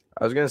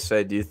 I was going to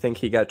say, do you think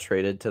he got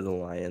traded to the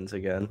Lions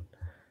again?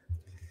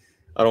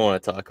 I don't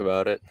want to talk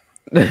about it.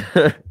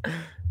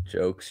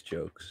 Jokes.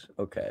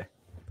 Okay.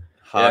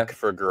 Hawk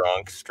for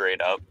Gronk,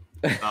 straight up.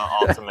 The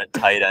ultimate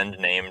tight end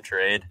name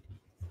trade.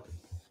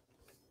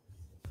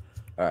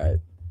 All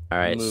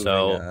right. Moving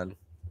so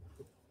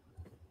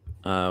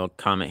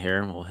comment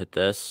here. We'll hit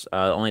this.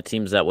 The only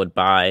teams that would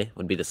buy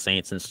would be the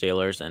Saints and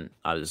Steelers, and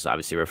I was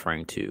obviously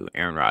referring to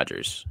Aaron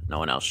Rodgers. No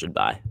one else should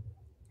buy.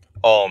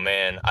 Oh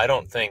man, I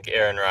don't think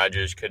Aaron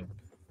Rodgers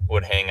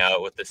would hang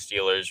out with the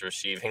Steelers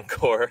receiving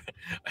core.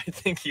 I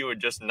think he would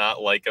just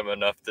not like him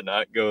enough to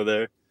not go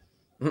there.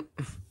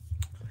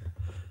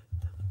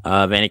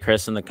 Vanny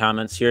Chris in the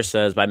comments here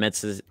says by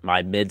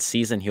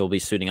mid-season he will be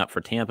suiting up for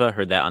Tampa.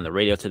 Heard that on the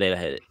radio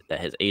today that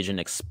his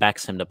agent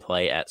expects him to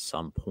play at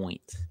some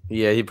point.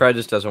 Yeah, he probably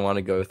just doesn't want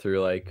to go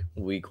through like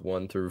week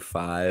 1 through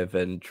 5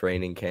 and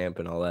training camp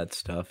and all that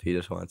stuff. He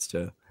just wants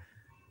to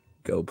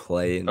go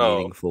play in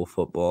meaningful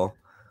football.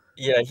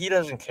 Yeah, he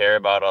doesn't care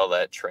about all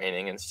that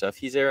training and stuff.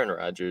 He's Aaron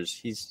Rodgers.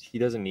 He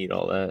doesn't need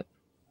all that.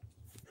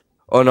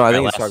 Oh no, I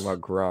think he's talking about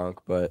Gronk,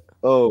 but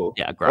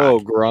yeah, Gronk. Oh,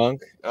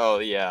 Gronk. Oh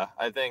yeah,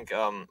 I think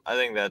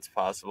that's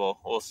possible.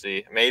 We'll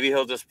see. Maybe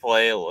he'll just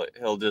play.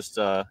 He'll just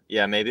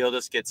maybe he'll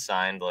just get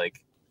signed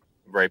like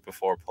right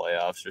before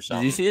playoffs or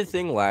something. Did you see the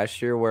thing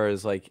last year where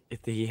it's like if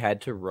he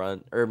had to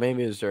run, or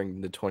maybe it was during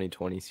the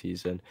 2020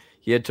 season,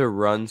 he had to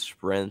run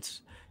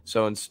sprints.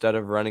 So instead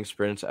of running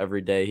sprints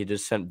every day, he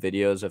just sent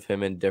videos of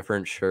him in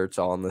different shirts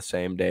all on the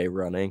same day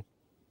running.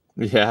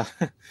 Yeah,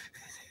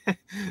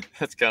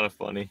 that's kind of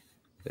funny.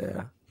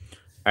 Yeah.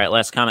 All right,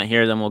 last comment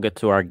here, then we'll get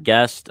to our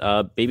guest.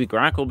 Baby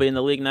Gronk will be in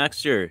the league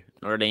next year.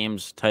 Notre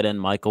Dame's tight end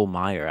Michael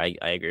Meyer. I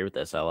agree with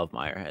this. I love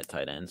Meyer at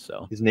tight end.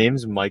 So His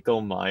name's Michael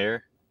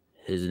Meyer.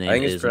 his I name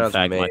think it's is in pronounced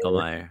fact Mayer. Michael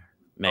Meyer.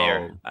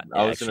 Mayer.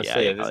 I was gonna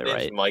say you're if his probably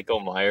name's right. Michael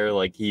Meyer,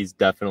 like he's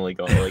definitely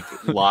going to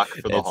like lock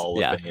for the Hall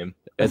of Fame.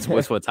 That's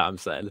what Tom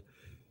said.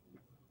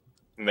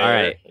 Mayer, All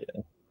right.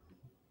 yeah.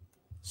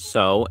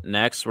 So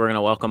next, we're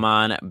gonna welcome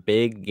on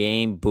Big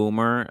Game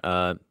Boomer.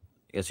 I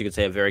guess you could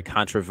say a very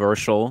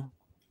controversial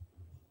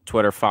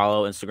Twitter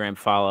follow, Instagram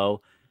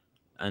follow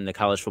in the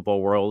college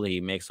football world. He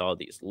makes all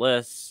these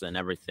lists and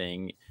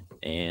everything,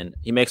 and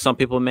he makes some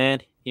people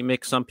mad. He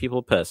makes some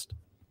people pissed.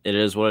 It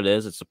is what it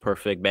is. It's a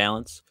perfect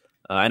balance.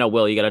 I know,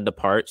 Will, you got to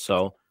depart,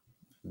 so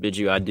bid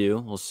you adieu.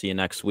 We'll see you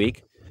next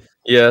week.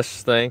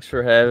 Yes, thanks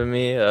for having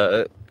me.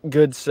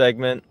 Good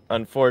segment.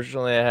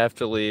 Unfortunately, I have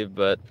to leave,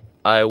 but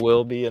I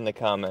will be in the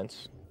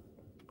comments.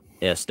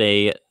 Yeah,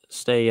 stay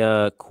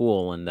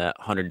cool in that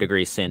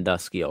 100-degree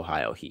Sandusky,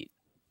 Ohio heat.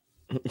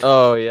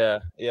 Oh yeah,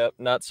 yep.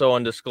 Not so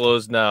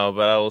undisclosed now,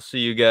 but I will see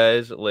you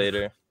guys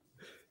later.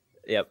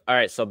 Yep. All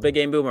right. So Big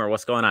Game Boomer,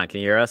 what's going on? Can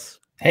you hear us?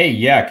 Hey,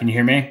 yeah, can you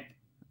hear me?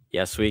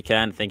 Yes, we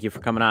can. Thank you for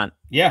coming on.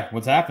 Yeah,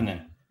 what's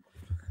happening?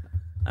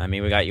 I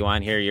mean, we got you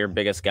on here. Your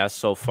biggest guest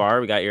so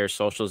far. We got your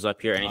socials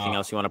up here. Anything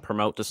else you want to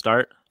promote to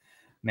start?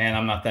 Man,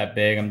 I'm not that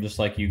big. I'm just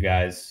like you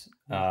guys.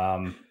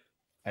 I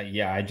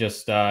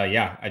just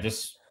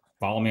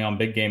follow me on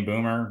Big Game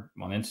Boomer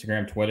on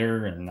Instagram,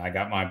 Twitter, and I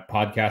got my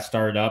podcast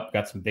started up.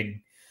 Got some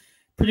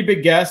pretty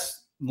big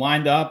guests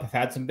lined up. I've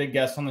had some big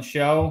guests on the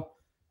show.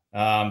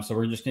 So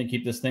we're just going to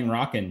keep this thing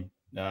rocking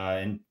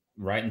and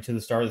right into the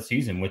start of the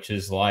season, which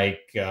is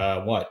like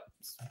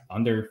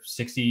under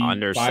 60,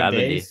 under 70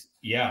 days.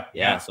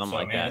 Yeah, something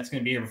like that. It's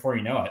going to be here before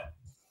you know it.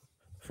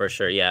 For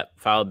sure. Yeah.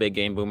 Follow Big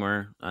Game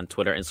Boomer on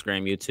Twitter,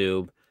 Instagram,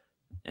 YouTube,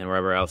 and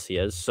wherever else he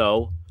is.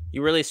 So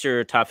you released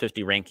your top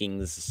 50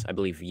 rankings, I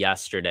believe,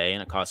 yesterday,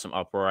 and it caused some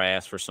uproar. I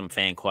asked for some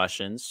fan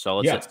questions. So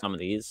let's hit some of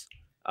these.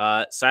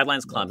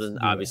 Sidelines Clemson.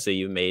 Obviously,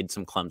 you made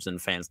some Clemson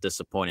fans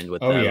disappointed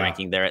with the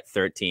ranking there at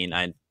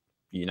 13.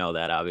 You know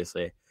that,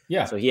 obviously.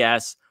 Yeah. So he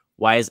asks,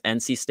 why is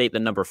NC State the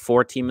number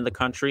 4 team in the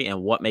country,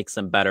 and what makes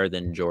them better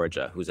than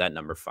Georgia, who's at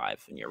number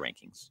 5 in your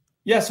rankings?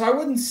 Yeah, so I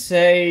wouldn't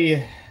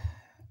say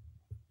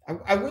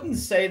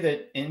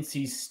that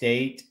NC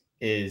State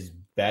is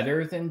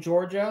better than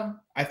Georgia.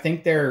 I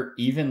think they're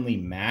evenly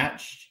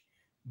matched,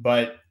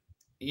 but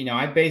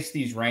I base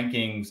these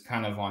rankings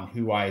kind of on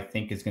who I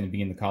think is going to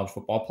be in the college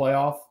football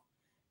playoff.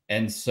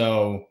 And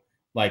so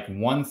like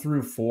 1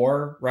 through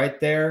 4 right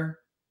there,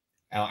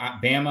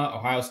 Bama,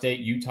 Ohio State,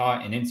 Utah,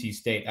 and NC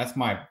State, that's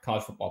my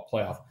college football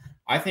playoff.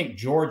 I think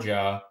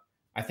Georgia,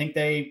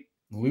 they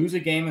lose a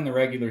game in the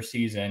regular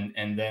season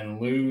and then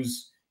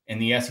lose in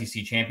the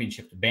SEC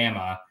championship to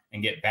Bama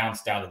and get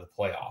bounced out of the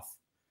playoff.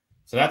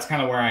 So that's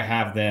kind of where I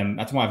have them.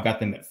 That's why I've got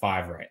them at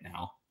 5 right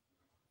now.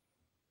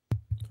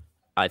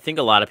 I think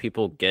a lot of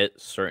people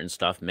get certain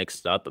stuff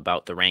mixed up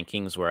about the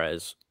rankings,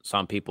 whereas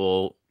some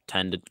people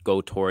tend to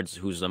go towards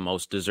who's the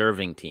most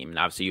deserving team. And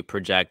obviously you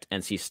project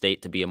NC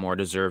State to be a more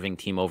deserving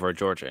team over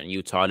Georgia and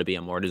Utah to be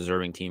a more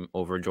deserving team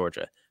over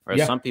Georgia.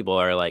 Whereas some people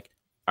are like,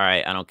 all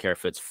right, I don't care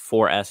if it's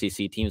 4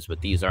 SEC teams,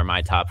 but these are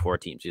my top 4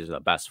 teams. These are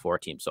the best 4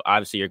 teams. So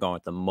obviously you're going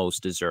with the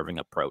most deserving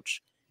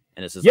approach.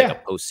 And this is like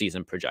a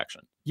postseason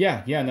projection.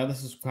 Yeah. No,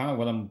 this is kind of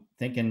what I'm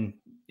thinking.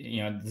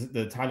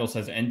 The title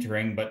says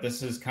entering, but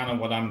this is kind of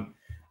what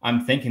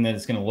I'm thinking that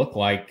it's going to look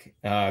like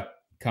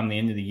come the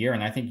end of the year.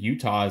 And I think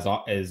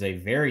Utah is a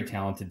very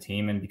talented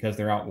team. And because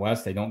they're out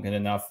west, they don't get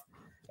enough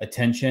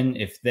attention.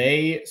 If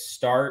they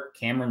start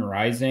Cameron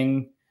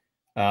Rising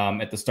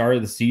at the start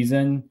of the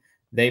season,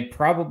 they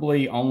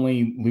probably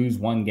only lose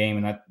 1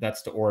 game, and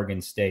that's to Oregon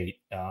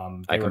State.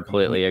 I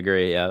completely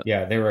agree.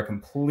 Yeah, they were a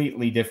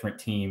completely different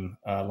team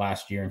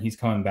last year, and he's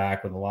coming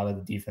back with a lot of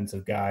the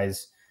defensive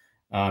guys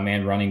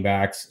and running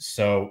backs.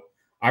 So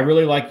I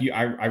really like you.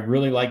 I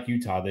really like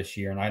Utah this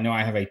year, and I know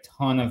I have a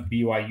ton of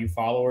BYU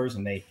followers,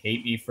 and they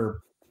hate me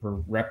for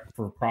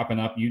propping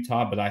up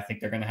Utah, but I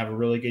think they're going to have a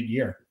really good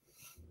year.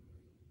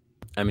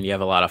 I mean, you have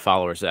a lot of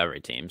followers at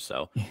every team.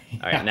 So, all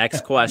right,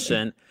 next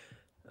question.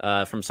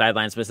 From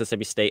Sidelines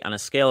Mississippi State, on a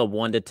scale of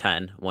 1 to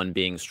 10, 1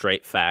 being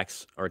straight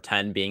facts or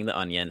 10 being the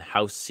onion,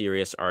 how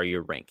serious are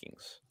your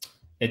rankings?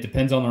 It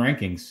depends on the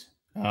rankings.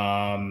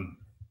 When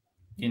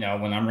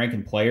I'm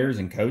ranking players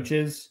and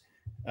coaches,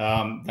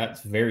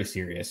 that's very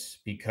serious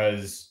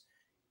because,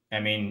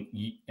 I mean,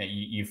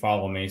 you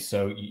follow me.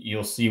 So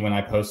you'll see when I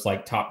post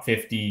like top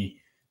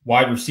 50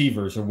 wide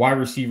receivers or wide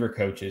receiver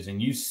coaches,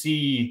 and you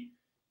see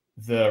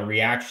the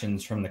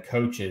reactions from the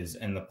coaches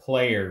and the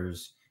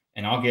players.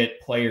 And I'll get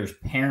players'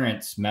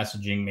 parents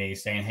messaging me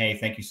saying, hey,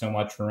 thank you so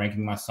much for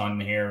ranking my son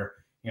here.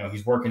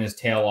 He's working his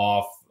tail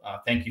off.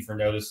 Thank you for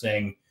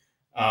noticing.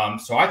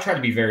 So I try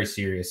to be very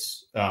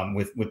serious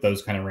with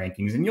those kind of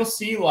rankings. And you'll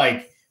see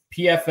like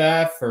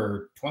PFF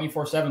or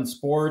 24/7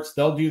 Sports,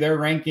 they'll do their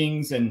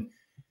rankings, and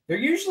they're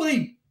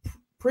usually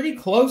pretty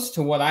close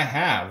to what I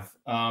have.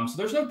 So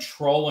there's no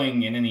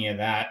trolling in any of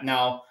that.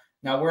 Now,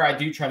 Now, where I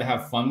do try to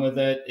have fun with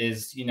it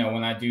is,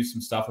 when I do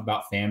some stuff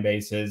about fan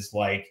bases,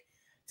 like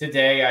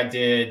today I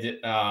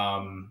did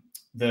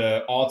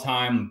the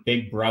all-time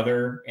Big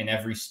Brother in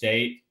every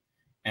state,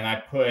 and I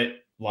put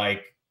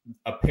like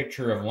a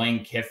picture of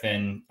Lane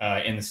Kiffin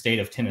in the state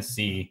of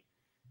Tennessee,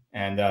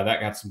 and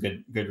that got some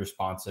good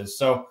responses.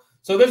 So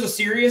there's a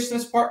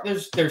seriousness part.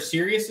 There's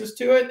seriousness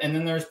to it, and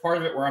then there's part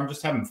of it where I'm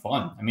just having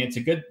fun. I mean, it's a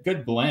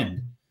good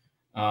blend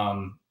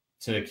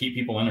to keep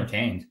people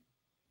entertained.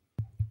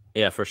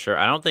 Yeah, for sure.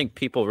 I don't think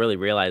people really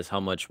realize how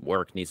much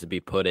work needs to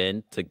be put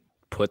in to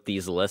put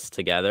these lists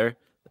together.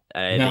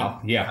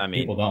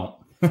 People don't.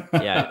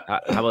 Yeah,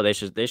 how about they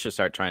should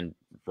start trying to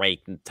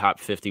rank top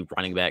 50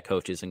 running back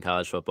coaches in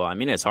college football. I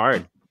mean, it's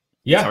hard.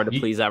 Yeah, it's hard to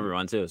please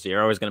everyone too. So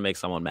you're always going to make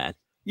someone mad.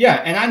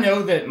 Yeah, and I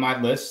know that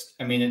my list,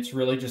 I mean, it's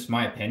really just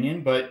my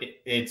opinion, but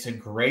it's a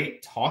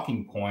great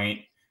talking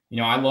point.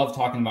 I love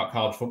talking about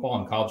college football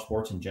and college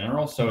sports in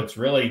general. So it's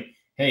really,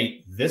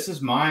 hey, this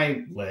is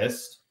my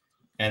list,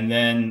 and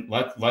then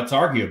let's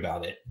argue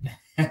about it.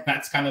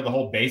 That's kind of the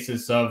whole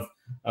basis of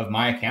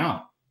my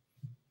account.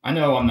 I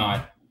know I'm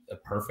not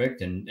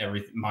perfect, and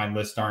my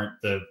lists aren't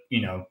the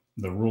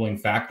ruling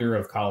factor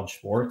of college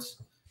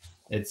sports.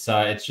 It's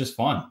just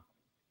fun.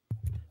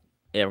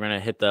 Yeah, we're gonna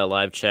hit the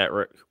live chat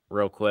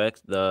real quick.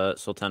 The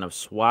Sultan of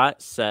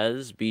SWAT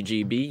says,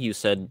 BGB, you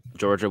said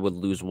Georgia would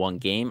lose one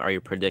game. Are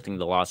you predicting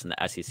the loss in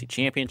the SEC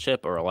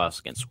championship or a loss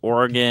against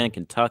Oregon,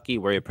 Kentucky?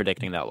 Where are you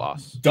predicting that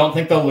loss? Don't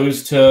think they'll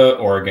lose to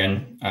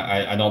Oregon.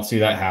 I don't see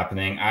that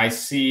happening. I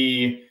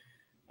see,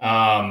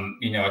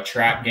 a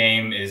trap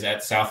game is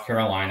at South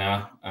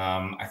Carolina.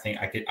 I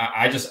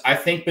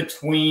think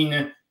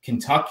between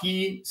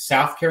Kentucky,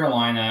 South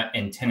Carolina,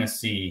 and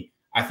Tennessee,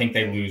 I think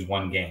they lose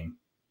one game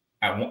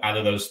out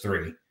of those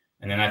three.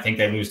 And then I think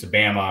they lose to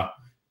Bama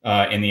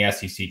in the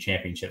SEC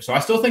championship. So I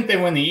still think they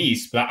win the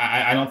East, but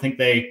I don't think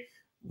they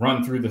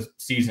run through the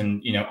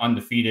season,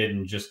 undefeated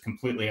and just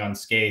completely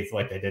unscathed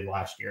like they did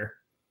last year.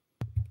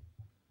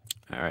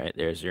 All right,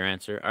 there's your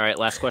answer. All right,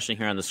 last question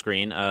here on the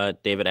screen.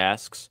 David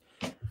asks,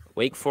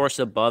 Wake Forest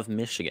above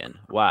Michigan.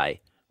 Why?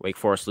 Wake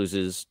Forest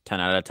loses 10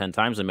 out of 10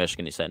 times in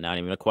Michigan, he said. Not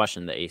even a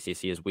question. The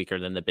ACC is weaker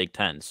than the Big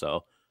Ten.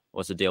 So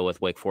what's the deal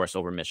with Wake Forest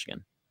over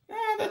Michigan?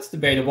 That's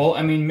debatable.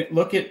 I mean,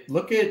 look at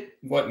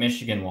what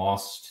Michigan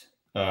lost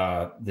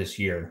this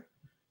year.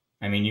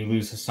 I mean, you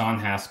lose Hassan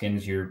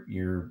Haskins,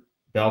 your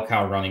bell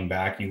cow running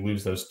back. You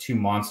lose those two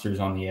monsters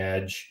on the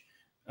edge,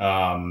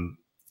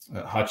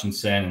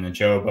 Hutchinson and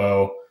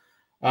Ajobo.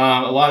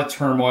 A lot of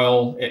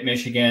turmoil at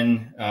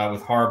Michigan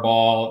with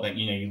Harbaugh. That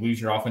you lose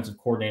your offensive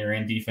coordinator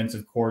and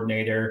defensive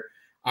coordinator.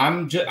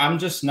 I'm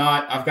just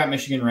not. I've got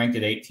Michigan ranked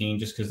at 18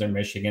 just because they're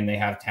Michigan. They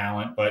have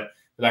talent, but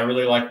I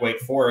really like Wake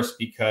Forest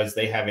because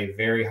they have a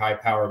very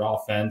high-powered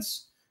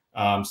offense.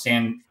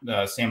 Sam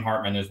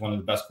Hartman is one of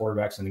the best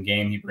quarterbacks in the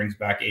game. He brings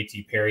back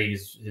A.T. Perry,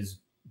 his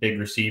big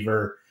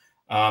receiver.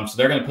 So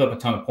they're going to put up a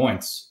ton of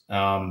points.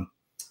 That's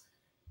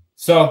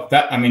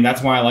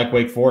why I like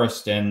Wake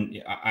Forest.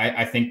 And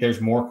I think there's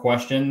more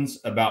questions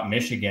about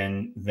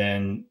Michigan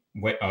than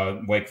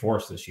Wake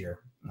Forest this year.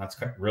 And that's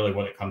really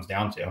what it comes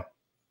down to.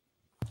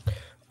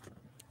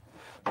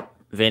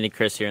 Vandy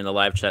Chris here in the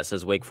live chat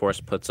says Wake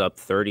Forest puts up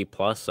 30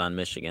 plus on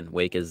Michigan.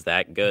 Wake is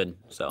that good.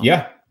 So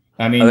yeah,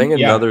 I think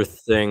another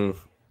thing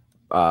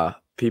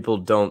people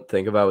don't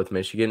think about with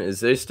Michigan is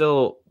they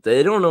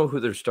don't know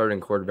who their starting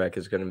quarterback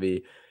is going to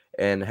be,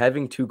 and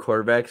having two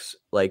quarterbacks,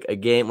 like a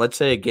game. Let's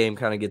say a game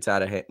kind of gets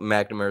out of hand.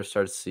 McNamara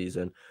starts the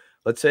season.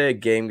 Let's say a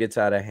game gets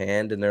out of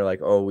hand, and they're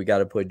like, "Oh, we got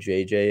to put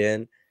JJ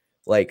in."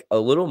 Like a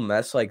little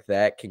mess like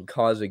that can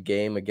cause a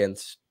game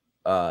against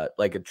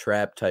like a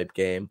trap type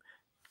game.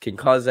 Can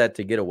cause that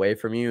to get away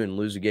from you and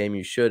lose a game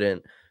you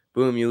shouldn't.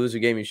 Boom, you lose a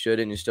game you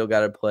shouldn't. You still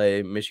got to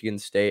play Michigan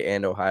State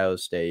and Ohio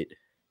State.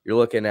 You're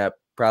looking at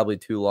probably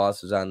 2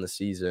 losses on the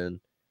season,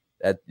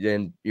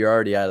 and you're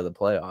already out of the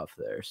playoff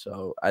there.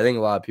 So I think a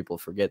lot of people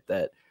forget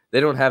that they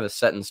don't have a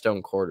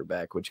set-in-stone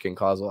quarterback, which can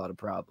cause a lot of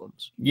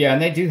problems. Yeah,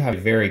 and they do have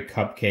a very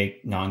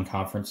cupcake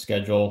non-conference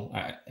schedule.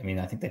 I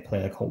think they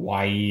play like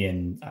Hawaii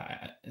and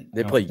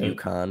they play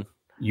UConn.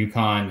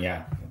 UConn,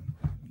 yeah.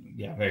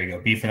 Yeah, there you go.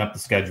 Beefing up the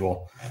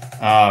schedule.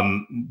 I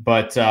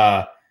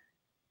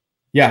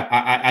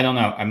don't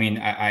know. I mean,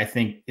 I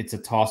think it's a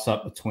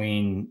toss-up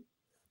between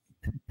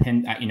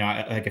Penn.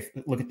 If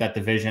look at that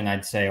division,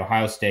 I'd say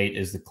Ohio State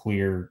is the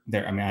clear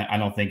there. I mean, I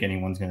don't think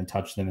anyone's going to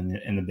touch them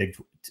in the Big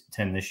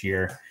Ten this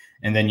year.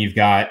 And then you've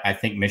got, I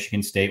think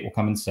Michigan State will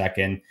come in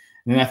second.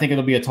 And then I think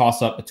it'll be a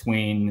toss-up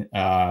between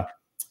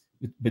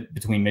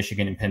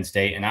Michigan and Penn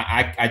State. And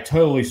I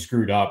totally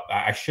screwed up.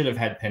 I should have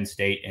had Penn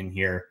State in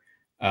here.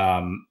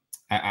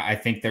 I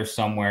think they're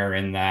somewhere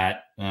in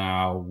that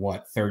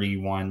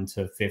 31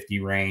 to 50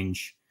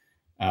 range.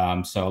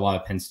 So a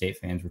lot of Penn State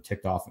fans were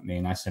ticked off at me,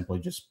 and I simply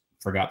just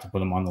forgot to put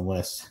them on the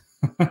list.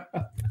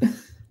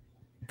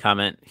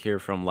 Comment here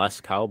from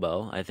Les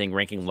Cowbell. I think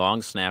ranking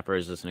long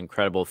snappers is an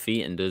incredible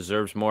feat and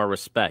deserves more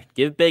respect.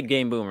 Give big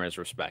game boomers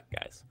respect,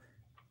 guys.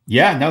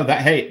 Yeah, no,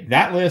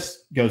 that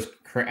list goes.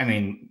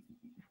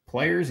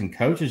 players and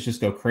coaches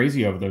just go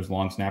crazy over those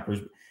long snappers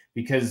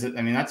because,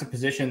 I mean, that's a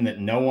position that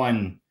no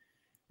one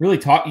really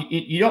talk.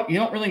 You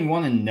don't really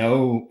want to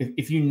know.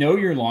 If you know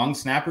your long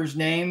snapper's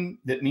name,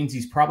 that means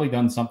he's probably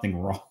done something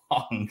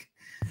wrong.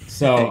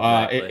 So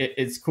Exactly.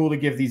 it's cool to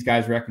give these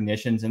guys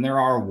recognitions, and there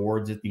are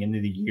awards at the end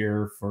of the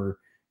year for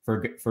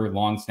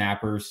long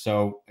snappers.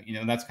 So,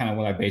 that's kind of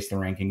what I base the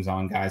rankings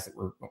on, guys that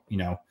were,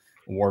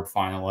 award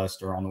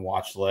finalists or on the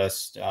watch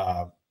list.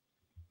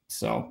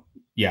 So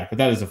yeah, but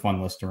that is a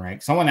fun list to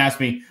rank. Someone asked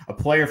me, a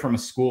player from a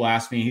school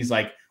asked me, he's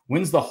like,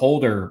 when's the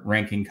holder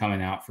ranking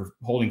coming out for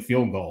holding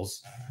field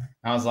goals?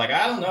 I was like,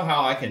 I don't know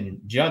how I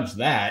can judge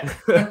that.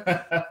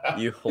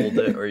 You hold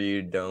it or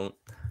you don't.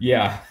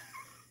 Yeah,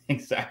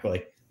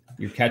 exactly.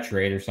 Your catch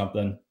rate or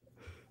something.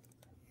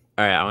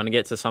 All right, I want to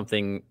get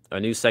to a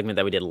new segment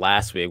that we did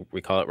last week.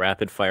 We call it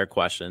Rapid Fire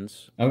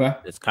Questions. Okay.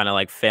 It's kind of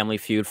like Family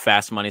Feud,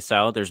 Fast Money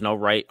style. There's no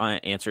right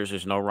answers.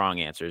 There's no wrong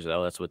answers,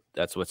 though.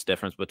 That's what's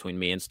different between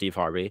me and Steve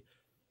Harvey.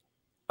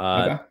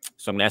 Okay.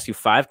 So I'm going to ask you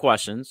 5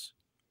 questions.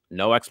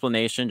 No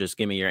explanation. Just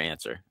give me your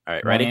answer. All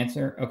right, ready? One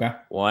answer? Okay.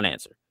 One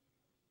answer.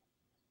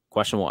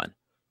 Question 1.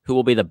 Who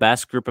will be the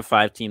best group of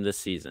 5 team this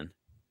season?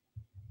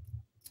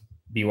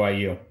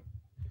 BYU.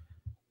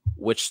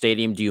 Which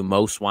stadium do you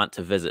most want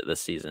to visit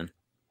this season?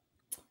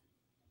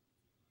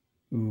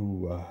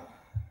 Ooh,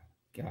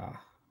 God.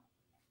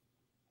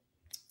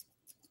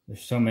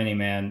 There's so many,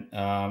 man.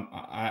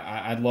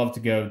 I'd love to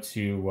go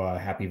to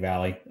Happy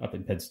Valley up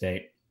in Pitt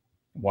State.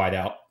 Wide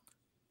out.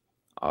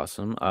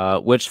 Awesome.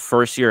 Which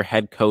first-year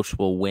head coach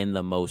will win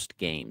the most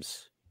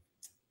games?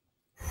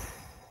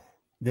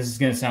 This is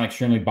going to sound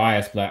extremely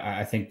biased, but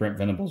I think Brent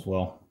Venables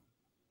will.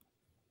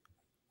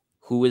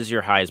 Who is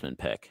your Heisman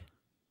pick?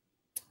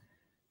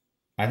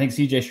 I think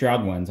CJ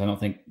Stroud wins. I don't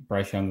think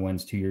Bryce Young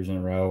wins 2 years in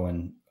a row,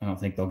 and I don't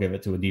think they'll give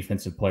it to a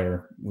defensive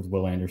player with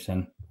Will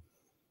Anderson.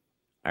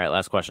 All right,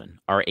 last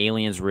question. Are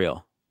aliens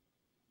real?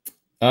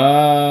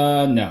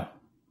 No.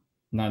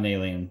 Not an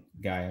alien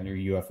guy, or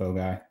UFO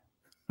guy.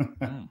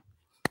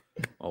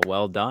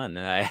 Well done.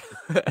 I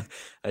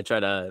try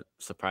to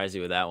surprise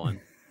you with that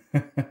one.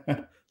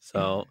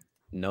 So,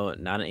 no,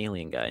 not an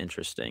alien guy.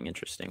 Interesting.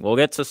 We'll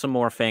get to some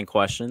more fan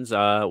questions.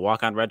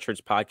 Walk on Red Shirts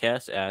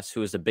podcast asks,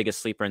 who is the biggest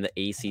sleeper in the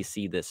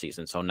ACC this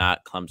season? So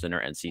not Clemson or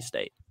NC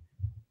State.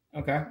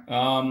 Okay.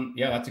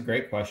 Yeah, that's a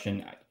great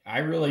question. I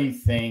really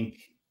think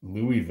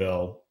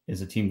Louisville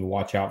is a team to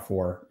watch out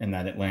for in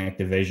that Atlantic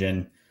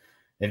division.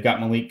 They've got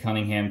Malik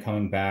Cunningham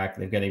coming back.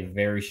 They've got a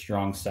very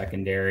strong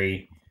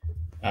secondary.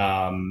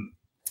 I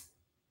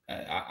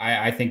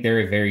think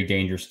they're a very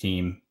dangerous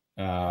team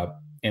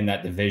in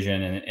that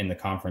division and in the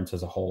conference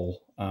as a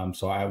whole.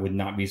 So I would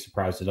not be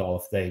surprised at all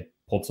if they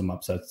pulled some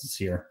upsets this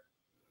year.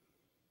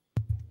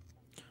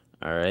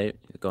 All right,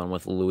 going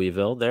with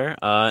Louisville there.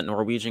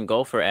 Norwegian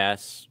Golfer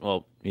asks,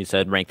 well, he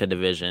said rank the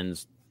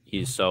divisions.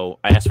 I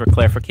asked for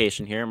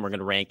clarification here, and we're going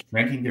to rank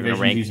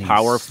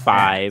Power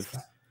 5.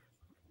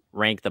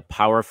 Rank the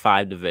Power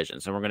 5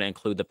 divisions, and we're going to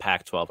include the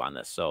Pac-12 on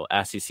this. So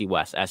SEC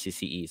West,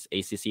 SEC East,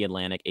 ACC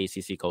Atlantic,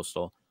 ACC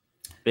Coastal,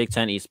 Big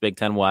Ten East, Big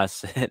Ten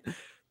West,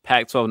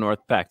 Pac-12 North,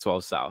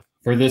 Pac-12 South.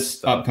 For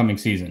this upcoming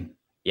season?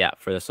 Yeah,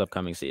 for this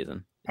upcoming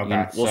season.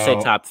 Okay. We'll say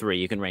top 3.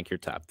 You can rank your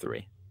top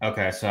 3.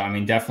 Okay, so, I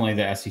mean, definitely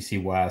the SEC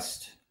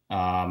West.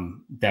 That's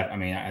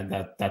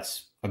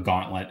a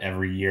gauntlet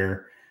every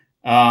year.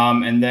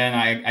 And then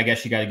I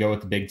guess you got to go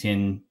with the Big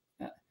Ten.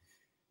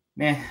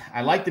 Man,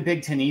 I like the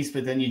Big Ten East,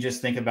 but then you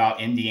just think about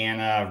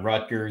Indiana,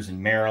 Rutgers,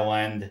 and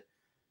Maryland.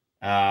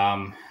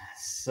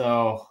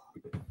 So,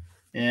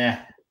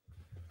 yeah.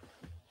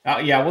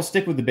 We'll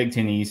stick with the Big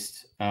Ten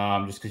East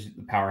just because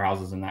the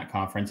powerhouses in that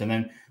conference. And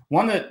then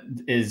one that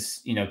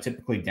is,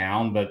 typically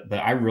down, but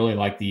I really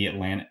like the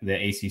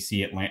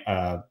ACC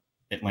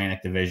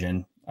Atlantic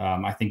division.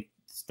 I think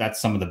that's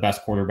some of the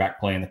best quarterback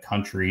play in the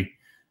country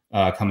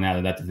coming out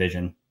of that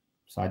division.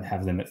 So I'd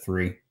have them at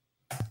 3.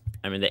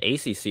 I mean, the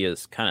ACC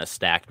is kind of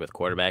stacked with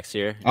quarterbacks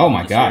here. Oh,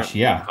 my gosh,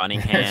 yeah.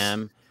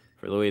 Cunningham.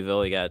 For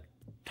Louisville, you got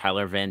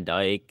Tyler Van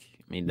Dyke.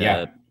 I mean,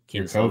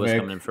 Keaton Silva's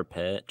coming in for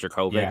Pitt.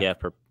 Jurkovec,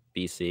 for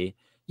BC.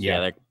 So,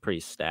 they're pretty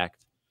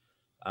stacked.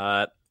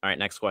 All right,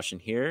 next question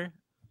here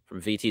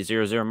from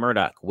VT00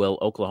 Murdoch. Will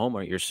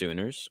Oklahoma, your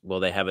Sooners, will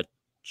they have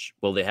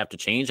to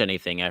change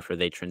anything after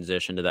they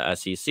transition to the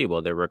SEC?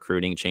 Will their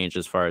recruiting change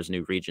as far as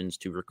new regions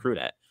to recruit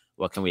at?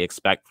 What can we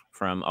expect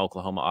from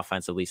Oklahoma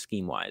offensively,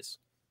 scheme-wise?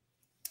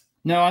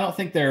 No, I don't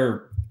think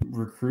their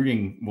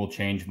recruiting will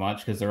change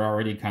much because they're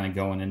already kind of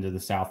going into the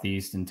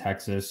Southeast and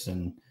Texas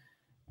and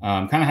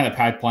kind of had a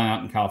pipeline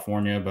out in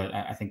California, but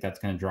I think that's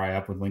going to dry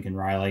up with Lincoln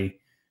Riley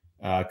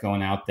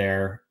going out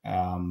there.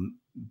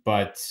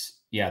 But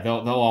yeah,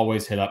 they'll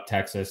always hit up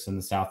Texas and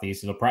the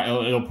Southeast. It'll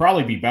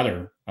probably be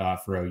better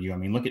for OU. I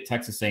mean, look at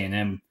Texas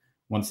A&M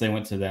once they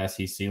went to the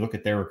SEC. Look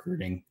at their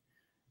recruiting.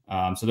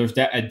 So there's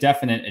a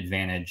definite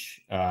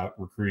advantage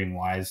recruiting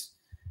wise.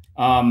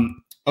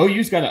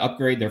 OU's got to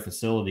upgrade their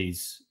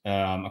facilities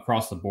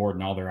across the board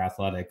and all their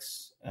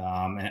athletics.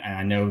 And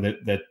I know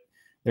that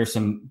there's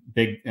some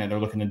big, they're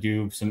looking to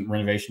do some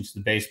renovations to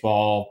the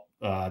baseball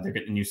They're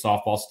getting a new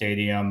softball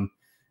stadium,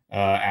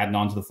 adding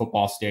on to the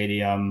football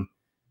stadium.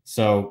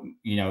 So,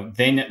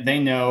 they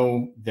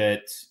know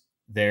that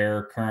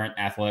their current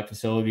athletic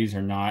facilities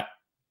are not,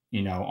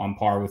 on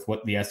par with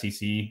what the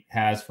SEC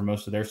has for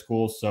most of their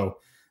schools. So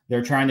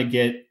they're trying to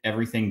get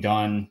everything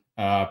done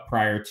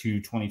prior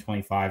to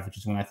 2025, which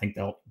is when I think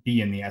they'll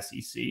be in the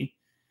SEC.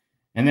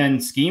 And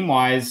then scheme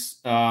wise,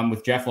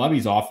 with Jeff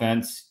Lebby's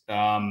offense,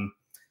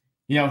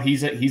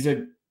 he's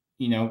a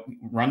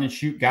run and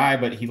shoot guy,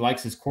 but he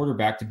likes his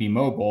quarterback to be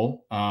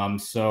mobile.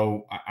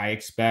 So I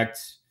expect,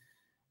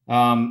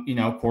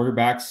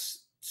 quarterbacks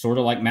sort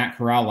of like Matt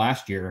Corral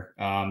last year,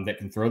 that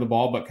can throw the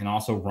ball, but can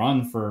also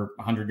run for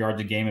 100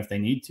 yards a game if they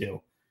need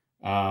to.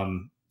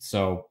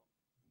 So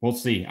we'll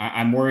see.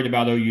 I'm worried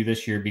about OU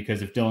this year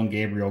because if Dylan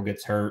Gabriel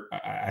gets hurt,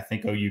 I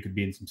think OU could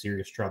be in some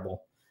serious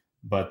trouble,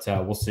 but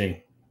we'll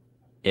see.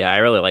 Yeah, I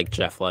really like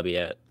Jeff Lebby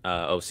at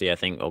OC. I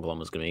think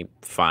Oklahoma's going to be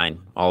fine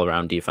all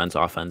around defense,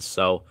 offense.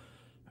 So, all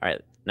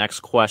right, next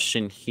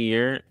question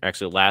here.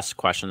 Actually, last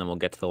question, then we'll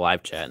get to the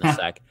live chat in a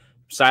sec.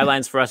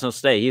 Sidelines Fresno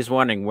State. He's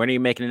wondering, when are you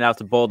making it out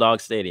to Bulldog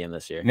Stadium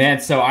this year?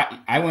 Man, so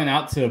I went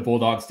out to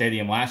Bulldog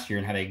Stadium last year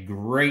and had a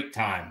great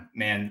time.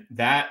 Man,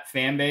 that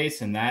fan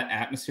base and that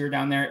atmosphere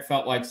down there, it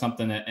felt like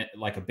something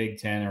like a Big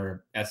Ten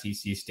or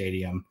SEC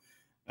stadium.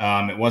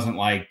 It wasn't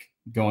like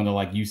going to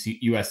like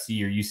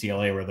USC or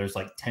UCLA where there's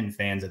like 10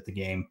 fans at the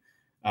game.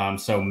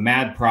 So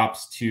mad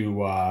props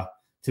to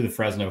the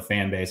Fresno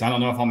fan base. I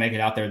don't know if I'll make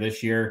it out there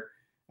this year.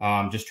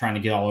 Just trying to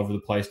get all over the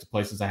place to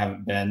places I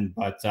haven't been,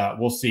 but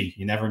we'll see.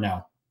 You never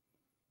know.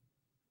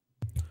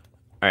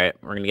 All right,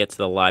 we're going to get to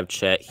the live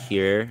chat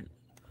here.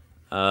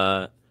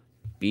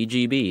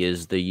 BGB,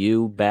 is the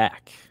U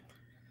back?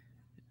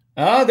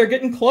 They're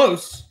getting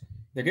close.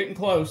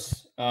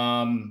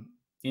 I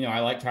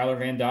like Tyler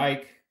Van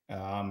Dyke.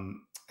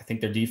 I think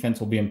their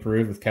defense will be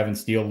improved with Kevin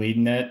Steele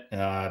leading it.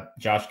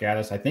 Josh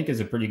Gaddis, I think, is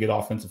a pretty good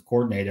offensive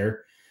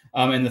coordinator.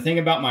 And the thing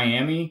about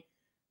Miami,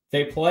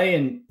 they play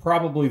in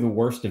probably the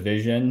worst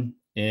division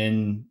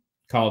in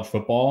college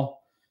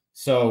football.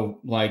 So,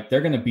 like, they're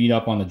going to beat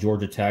up on the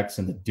Georgia Techs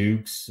and the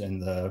Dukes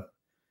and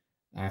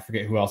I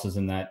forget who else is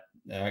in that.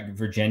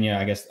 Virginia,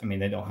 I guess. I mean,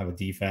 they don't have a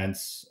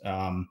defense.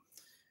 I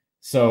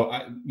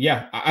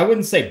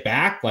wouldn't say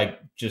back, like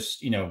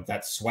just,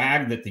 that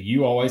swag that the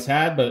U always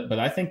had, but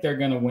I think they're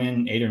going to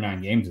win 8 or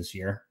 9 games this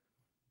year.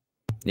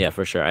 Yeah,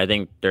 for sure. I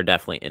think they're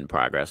definitely in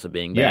progress of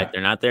being back. Yeah.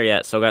 They're not there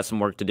yet. Still got some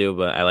work to do,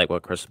 but I like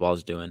what Cristobal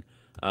is doing.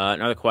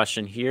 Another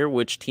question here.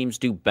 Which teams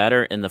do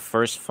better in the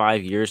first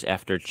 5 years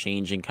after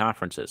changing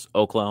conferences?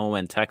 Oklahoma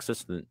and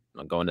Texas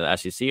going to the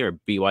SEC, or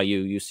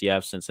BYU,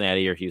 UCF,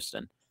 Cincinnati, or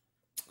Houston?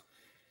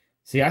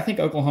 See, I think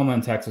Oklahoma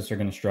and Texas are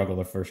going to struggle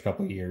the first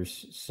couple of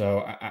years. So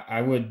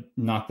I would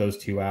knock those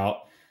two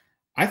out.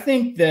 I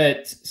think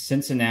that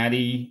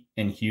Cincinnati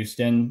and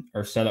Houston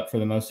are set up for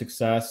the most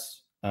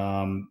success,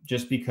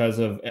 just because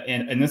of,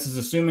 and this is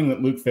assuming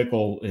that Luke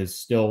Fickell is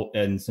still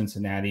in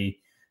Cincinnati,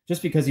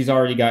 just because he's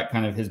already got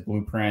kind of his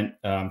blueprint,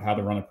 how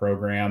to run a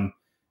program,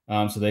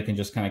 so they can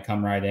just kind of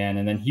come right in.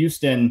 And then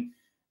Houston,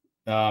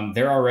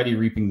 they're already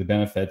reaping the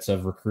benefits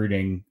of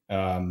recruiting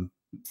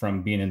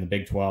from being in the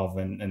Big 12,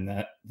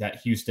 and that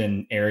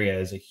Houston area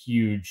is a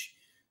huge,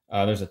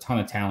 there's a ton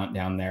of talent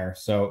down there.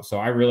 So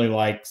I really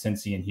like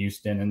Cincy and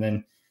Houston. And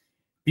then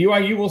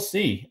BYU, we'll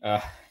see.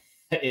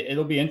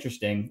 It'll be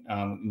interesting,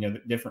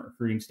 different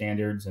recruiting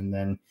standards. And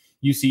then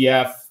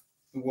UCF,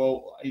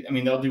 well, I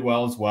mean, they'll do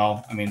well as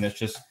well. I mean, that's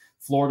just,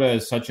 Florida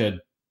is such a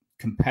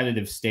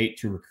competitive state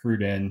to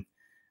recruit in.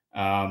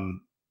 I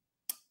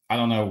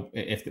don't know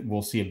if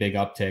we'll see a big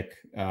uptick,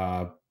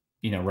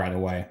 right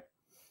away.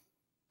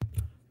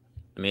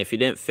 I mean, if you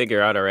didn't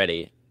figure out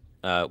already,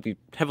 we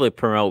heavily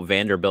promote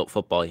Vanderbilt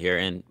football here,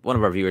 and one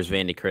of our viewers,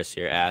 Vandy Chris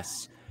here,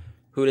 asks,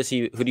 who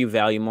do you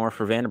value more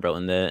for Vanderbilt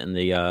in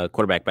the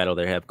quarterback battle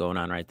they have going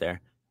on right there?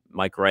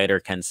 Mike Wright or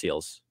Ken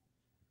Seals?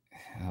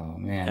 Oh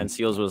man, Ken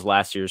Seals was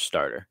last year's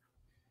starter.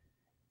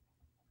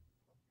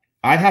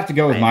 I'd have to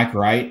go with Mike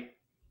Wright,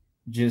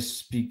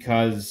 just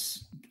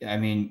because. I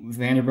mean,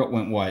 Vanderbilt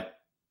went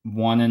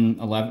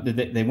 1-11.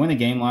 Did they win a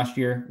game last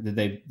year? Did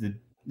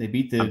they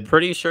beat the? I'm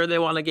pretty sure they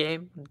won a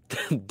game.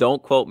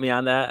 Don't quote me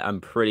on that. I'm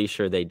pretty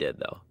sure they did,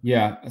 though.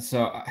 Yeah.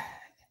 So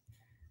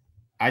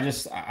I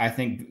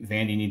think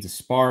Vandy needs a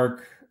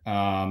spark.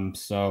 I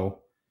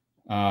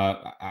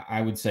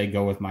would say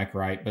go with Mike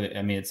Wright, but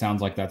I mean, it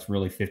sounds like that's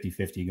really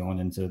 50-50 going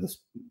into this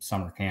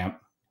summer camp.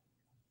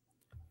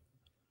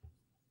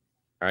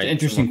 All right.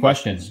 Interesting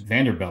questions.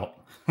 Vanderbilt.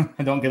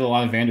 I don't get a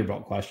lot of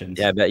Vanderbilt questions.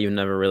 Yeah, I bet you've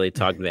never really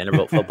talked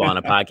Vanderbilt football on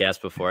a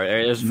podcast before.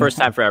 It's the first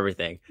time for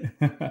everything.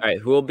 All right,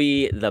 who will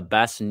be the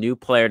best new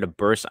player to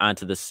burst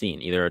onto the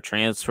scene? Either a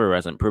transfer who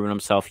hasn't proven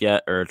himself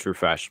yet, or a true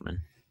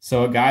freshman?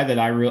 So a guy that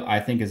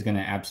I think is going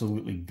to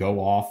absolutely go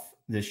off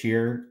this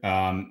year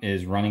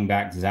is running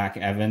back Zach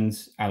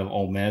Evans out of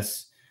Ole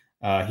Miss.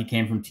 He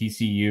came from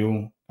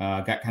TCU,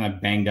 got kind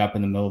of banged up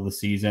in the middle of the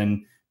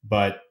season,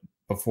 but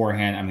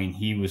beforehand, I mean,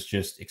 he was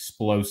just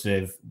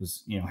explosive.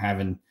 Was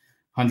having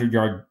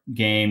 100-yard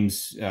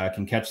games,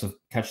 can catch the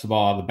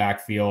ball out of the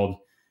backfield.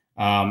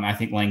 I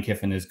think Lane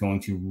Kiffin is going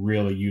to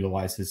really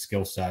utilize his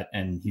skill set,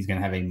 and he's going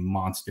to have a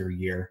monster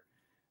year.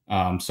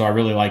 So I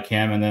really like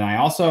him. And then I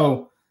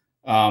also,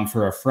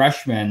 for a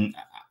freshman,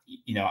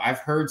 I've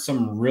heard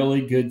some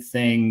really good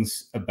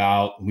things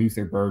about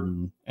Luther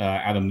Burden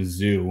out of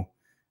Mizzou.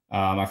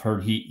 I've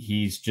heard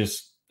he's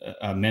just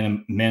a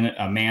man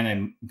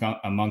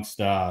amongst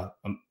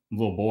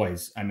little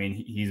boys. I mean,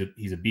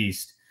 he's a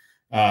beast.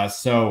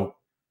 So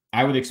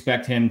I would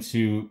expect him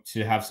to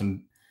have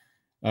some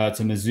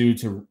to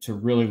Mizzou to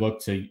really look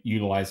to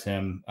utilize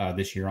him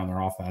this year on their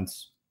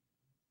offense.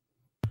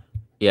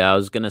 Yeah, I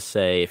was going to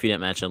say, if you didn't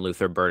mention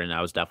Luther Burden,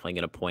 I was definitely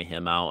going to point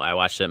him out. I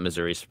watched that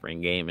Missouri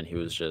spring game, and he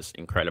was just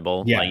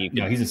incredible. Yeah,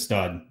 he's a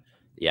stud.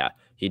 Yeah,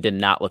 he did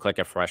not look like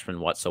a freshman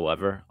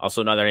whatsoever.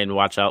 Also, another name to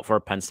watch out for,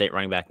 Penn State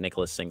running back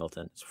Nicholas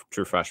Singleton. It's a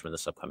true freshman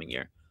this upcoming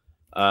year.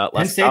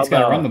 Penn State's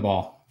got to run the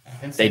ball.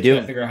 Penn State's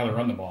got to figure out how to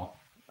run the ball.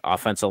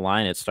 Offensive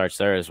line, it starts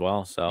there as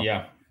well. So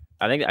yeah.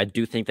 I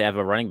do think they have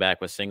a running back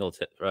with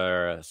Singletary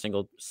or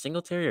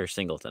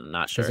Singleton. I'm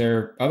not sure.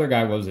 Their other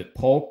guy was it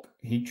Polk?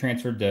 He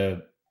transferred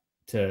to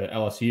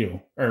LSU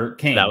or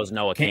Kane. That was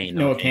Noah Kane.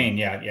 Noah Kane.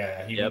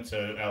 Yeah. He went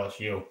to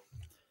LSU.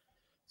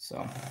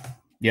 So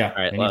yeah,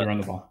 all right, they need to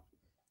run the ball.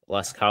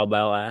 Les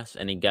Cowbell asks,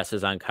 any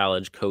guesses on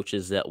college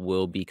coaches that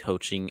will be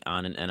coaching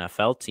on an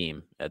NFL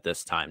team at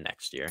this time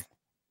next year?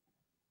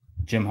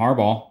 Jim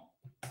Harbaugh.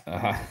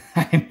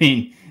 I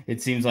mean,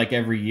 it seems like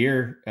every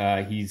year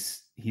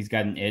he's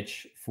got an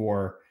itch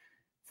for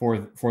the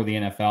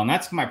NFL, and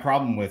that's my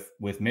problem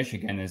with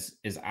Michigan is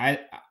I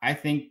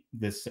think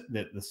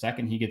that the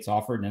second he gets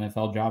offered an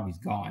NFL job, he's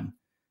gone.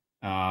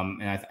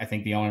 And I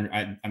think the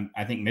owner,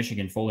 I think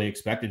Michigan fully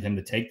expected him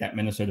to take that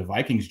Minnesota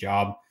Vikings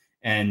job,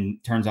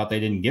 and turns out they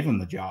didn't give him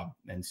the job,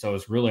 and so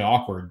it's really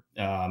awkward.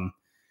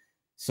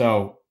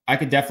 So I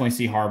could definitely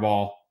see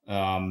Harbaugh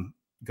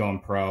going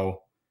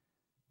pro.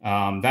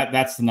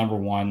 That's the number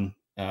one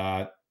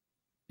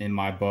in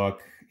my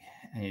book.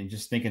 And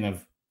just thinking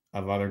of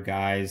other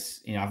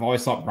guys, I've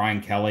always thought Brian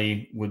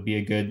Kelly would be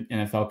a good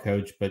NFL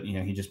coach, but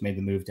he just made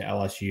the move to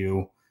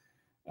LSU.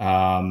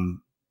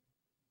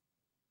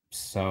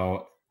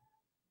 So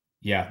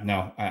yeah,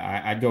 no,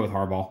 I'd go with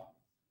Harbaugh.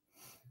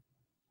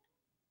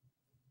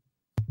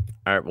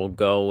 All right, we'll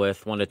go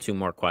with 1 to 2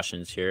 more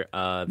questions here.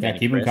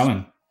 Keep them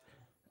coming.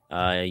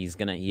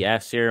 He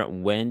asks here,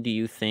 when do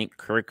you think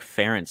Kirk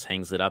Ferentz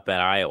hangs it up at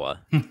Iowa?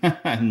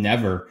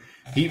 Never.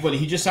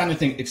 He just signed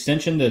an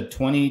extension to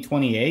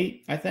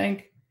 2028, I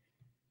think.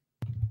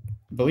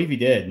 I believe he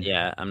did.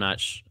 Yeah, I'm not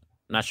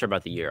sure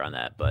about the year on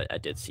that, but I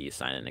did see you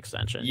sign an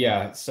extension.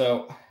 Yeah,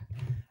 so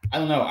I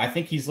don't know. I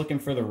think he's looking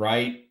for the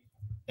right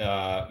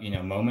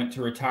moment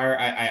to retire.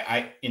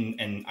 I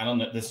don't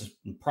know. This is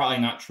probably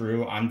not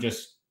true.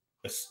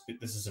 This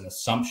is an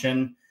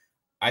assumption.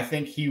 I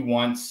think he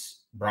wants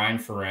Brian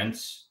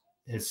Ferentz,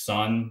 his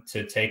son,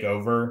 to take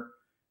over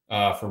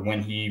for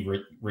when he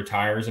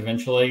retires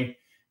eventually.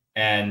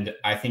 And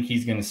I think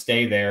he's going to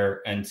stay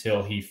there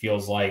until he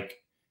feels like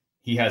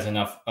he has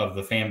enough of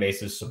the fan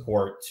base's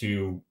support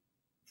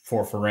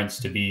for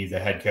Ferentz to be the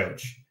head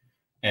coach.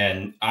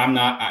 And I'm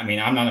not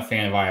a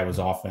fan of Iowa's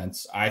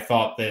offense. I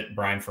thought that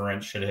Brian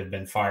Ferentz should have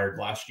been fired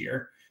last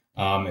year.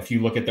 If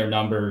you look at their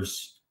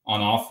numbers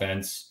on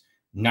offense,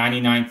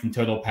 99th in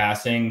total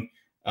passing,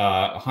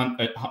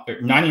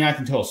 99th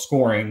in total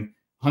scoring,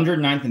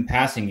 109th in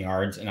passing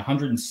yards, and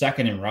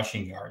 102nd in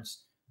rushing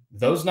yards.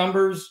 Those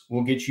numbers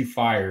will get you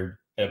fired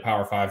at a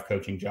Power 5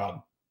 coaching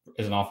job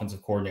as an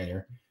offensive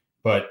coordinator.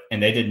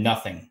 And they did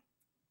nothing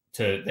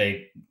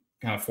they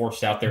kind of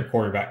forced out their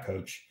quarterback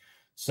coach.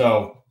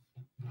 So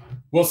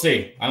we'll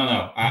see. I don't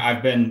know.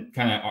 I've been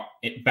kind of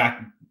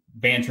back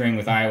bantering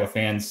with Iowa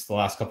fans the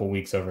last couple of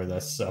weeks over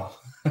this. So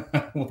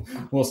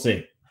we'll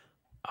see.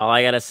 All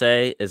I got to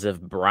say is if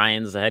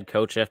Brian's the head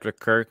coach after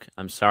Kirk,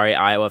 I'm sorry,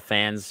 Iowa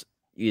fans,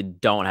 you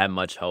don't have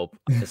much hope,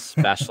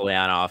 especially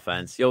on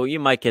offense. You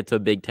might get to a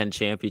Big Ten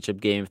championship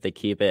game if they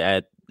keep it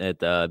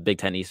at Big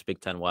Ten East, Big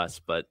Ten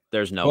West, but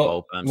there's no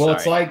hope. I'm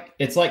sorry.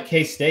 It's like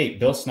K-State.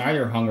 Bill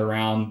Snyder hung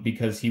around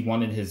because he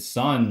wanted his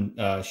son,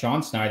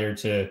 Sean Snyder,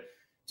 to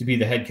be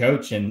the head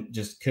coach, and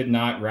just could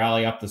not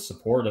rally up the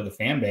support of the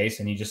fan base,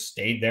 and he just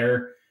stayed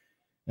there.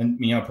 And,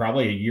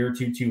 probably a year or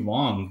two too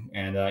long.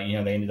 And,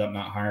 they ended up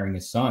not hiring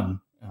his son.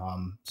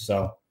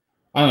 So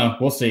I don't know.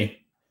 We'll see.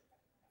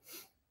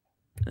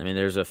 I mean,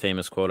 there's a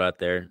famous quote out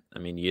there. I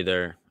mean,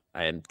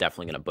 I am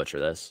definitely going to butcher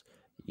this.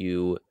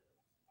 You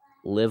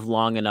live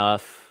long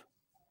enough.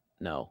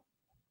 No.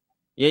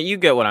 Yeah, you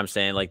get what I'm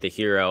saying. Like the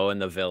hero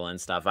and the villain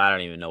stuff. I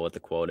don't even know what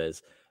the quote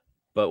is,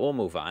 but we'll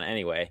move on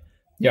anyway.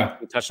 Yeah.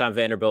 We touched on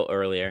Vanderbilt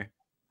earlier.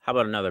 How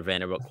about another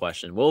Vanderbilt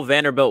question? Will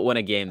Vanderbilt win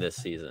a game this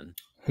season?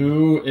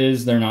 Who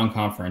is their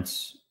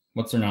non-conference?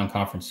 What's their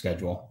non-conference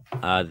schedule?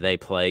 They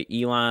play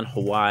Elon,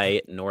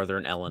 Hawaii,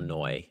 Northern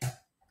Illinois.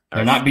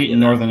 They're not beating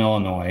Northern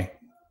Illinois.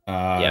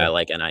 Yeah, I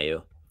like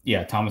NIU.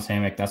 Yeah, Thomas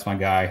Hammock, that's my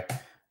guy.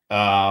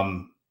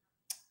 I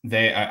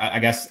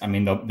guess,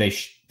 they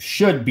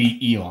should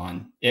beat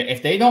Elon.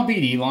 If they don't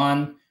beat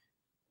Elon,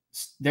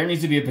 there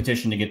needs to be a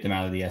petition to get them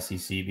out of the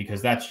SEC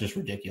because that's just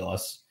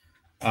ridiculous.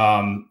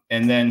 And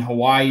then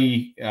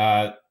Hawaii,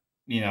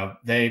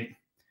 they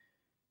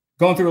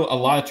going through a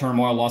lot of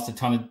turmoil, lost a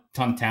ton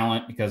of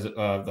talent because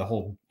of the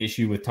whole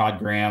issue with Todd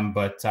Graham.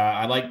 But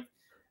I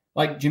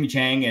like Jimmy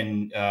Chang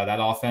and that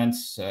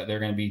offense. They're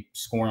going to be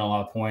scoring a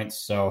lot of points.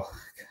 So,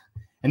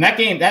 and that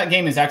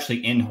game is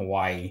actually in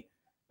Hawaii.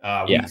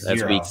 That's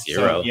week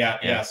 0. So,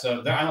 yeah. So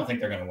I don't think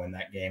they're going to win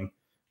that game.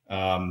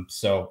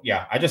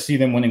 I just see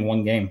them winning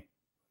one game.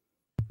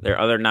 Their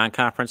other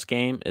non-conference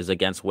game is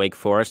against Wake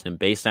Forest, and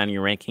based on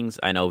your rankings,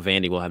 I know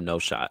Vandy will have no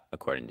shot,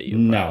 according to you.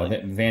 No,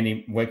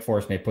 Wake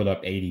Forest may put up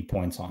 80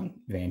 points on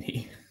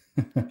Vandy.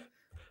 All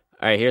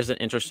right, here's an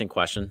interesting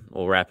question.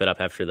 We'll wrap it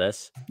up after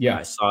this. Yeah.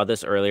 I saw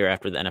this earlier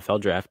after the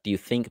NFL draft. Do you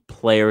think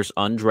players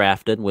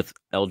undrafted with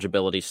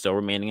eligibility still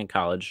remaining in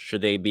college, should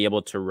they be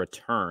able to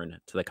return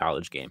to the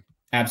college game?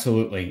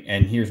 Absolutely,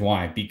 and here's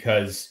why.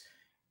 Because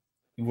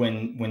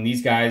when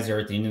these guys are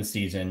at the end of the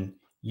season,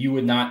 you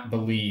would not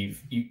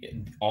believe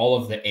all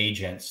of the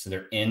agents that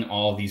are in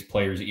all of these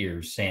players'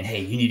 ears saying, "Hey,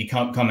 you need to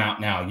come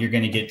out now. You're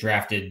going to get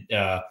drafted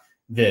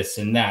this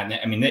and that."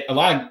 I mean, a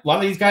lot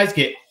of these guys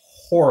get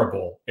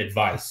horrible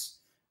advice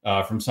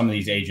from some of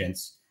these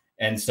agents,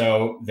 and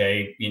so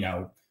they,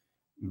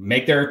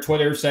 make their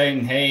Twitter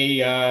saying, "Hey,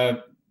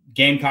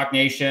 Gamecock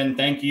Nation,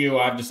 thank you.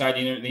 I've decided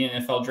to enter the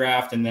NFL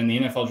draft," and then the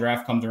NFL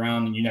draft comes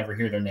around and you never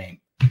hear their name.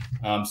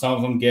 Some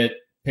of them get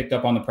picked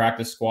up on the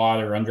practice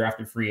squad or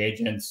undrafted free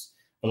agents.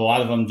 But a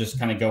lot of them just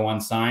kind of go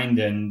unsigned,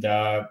 and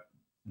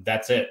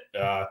that's it.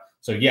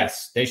 So,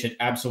 yes, they should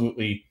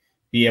absolutely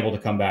be able to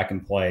come back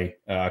and play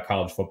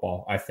college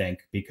football, I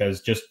think,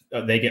 because just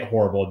they get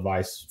horrible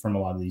advice from a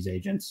lot of these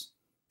agents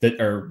that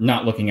are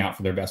not looking out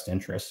for their best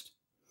interest.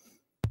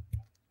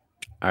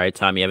 All right,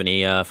 Tom, you have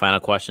any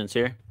final questions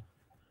here?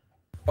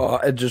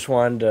 I just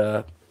wanted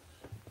to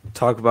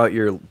talk about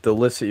the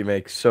list that you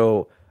make.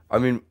 So, I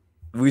mean,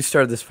 we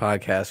started this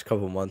podcast a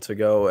couple months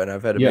ago, and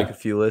I've had to make a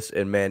few lists,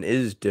 and man, it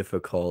is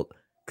difficult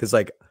because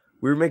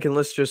we were making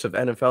lists just of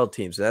NFL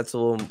teams, and that's a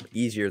little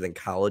easier than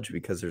college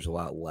because there's a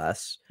lot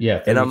less.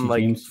 Yeah, and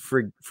I'm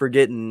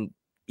forgetting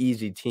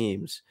easy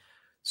teams.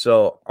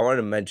 So I wanted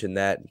to mention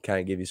that and kind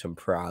of give you some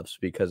props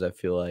because I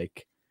feel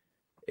like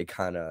it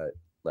kind of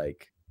I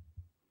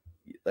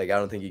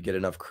don't think you get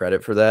enough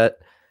credit for that.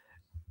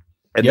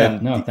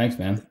 And thanks,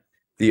 man.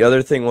 The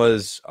other thing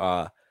was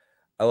I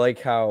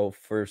like how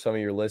for some of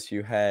your lists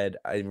I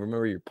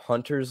remember your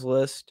punters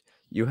list,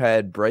 you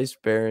had Bryce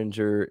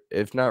Behringer,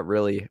 if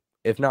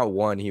not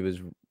one, he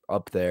was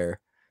up there.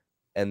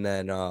 And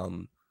then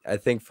I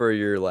think for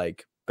your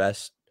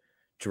best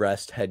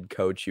dressed head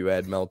coach, you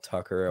had Mel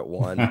Tucker at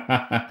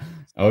 1.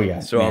 Oh yeah.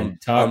 So man,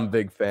 I'm a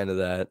big fan of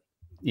that.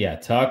 Yeah,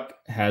 Tuck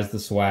has the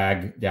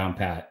swag down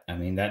pat. I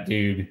mean, that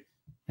dude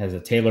has a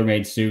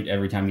tailor-made suit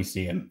every time you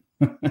see him.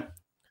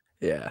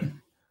 Yeah.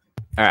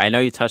 All right, I know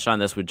you touched on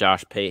this with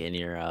Josh Payton in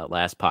your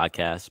last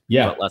podcast.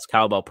 Yeah. But let's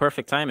cowbell.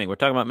 Perfect timing. We're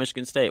talking about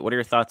Michigan State. What are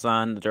your thoughts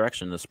on the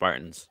direction of the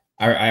Spartans?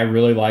 I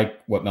really like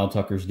what Mel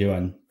Tucker's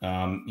doing.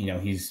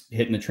 He's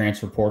hitting the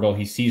transfer portal.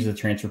 He sees the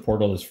transfer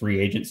portal as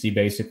free agency,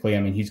 basically. I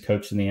mean, he's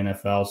coached in the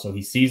NFL, so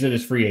he sees it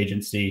as free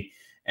agency.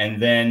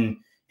 And then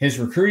his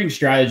recruiting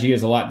strategy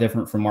is a lot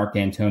different from Mark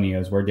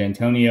D'Antonio's, where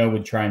D'Antonio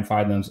would try and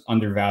find those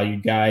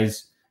undervalued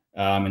guys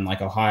in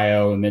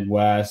Ohio and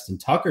Midwest. And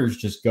Tucker's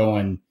just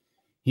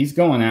he's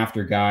going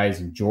after guys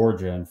in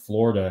Georgia and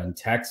Florida and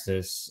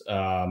Texas.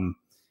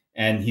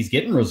 And he's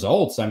getting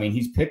results. I mean,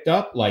 he's picked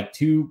up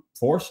 2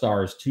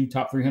 4-stars, 2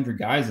 top 300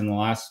 guys in the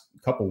last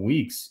couple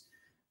weeks.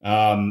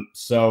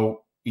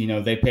 So,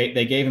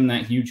 they gave him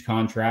that huge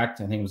contract.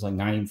 I think it was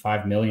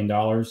 $95 million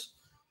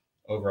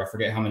over, I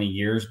forget how many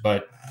years,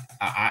 but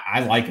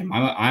I like him.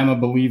 I'm a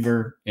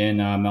believer in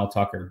Mel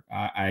Tucker.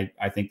 I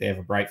think they have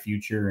a bright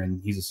future,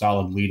 and he's a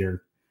solid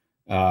leader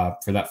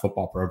for that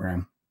football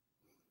program.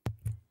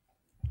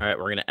 All right,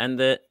 we're going to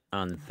end it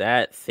on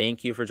that.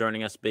 Thank you for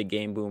joining us, Big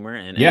Game Boomer.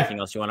 And anything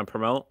else you want to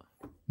promote?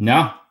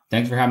 No,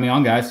 thanks for having me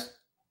on, guys.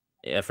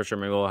 Yeah, for sure.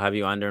 Maybe we'll have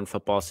you on during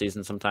football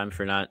season sometime if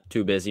you're not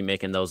too busy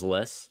making those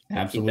lists.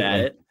 Absolutely. Keep at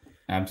it.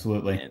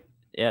 Absolutely. And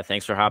yeah,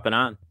 thanks for hopping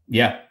on.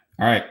 Yeah.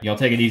 All right. Y'all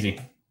take it easy.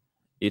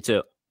 You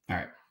too. All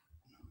right.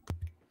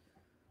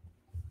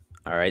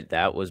 All right,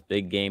 that was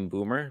Big Game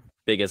Boomer.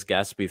 Biggest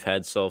guest we've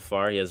had so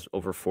far. He has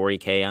over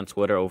 40K on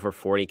Twitter, over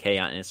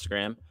 40K on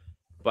Instagram.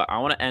 But I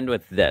want to end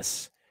with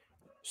this.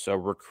 So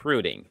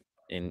recruiting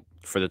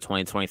for the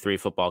 2023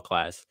 football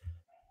class,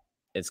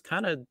 it's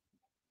kind of,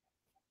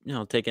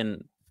 what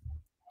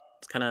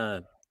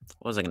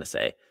was I going to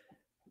say?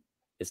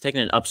 It's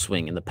taken an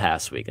upswing in the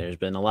past week. There's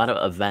been a lot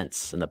of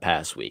events in the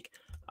past week.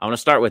 I want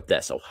to start with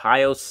this.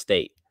 Ohio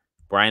State,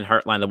 Brian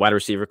Hartline, the wide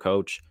receiver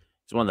coach,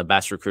 is one of the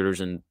best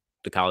recruiters in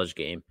the college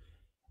game.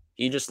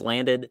 He just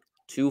landed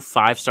 2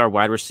 5-star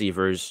wide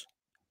receivers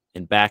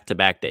in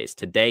back-to-back days.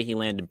 Today, he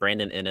landed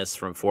Brandon Innes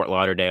from Fort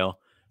Lauderdale.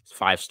 He's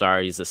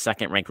 5-star. He's the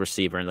second-ranked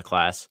receiver in the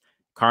class.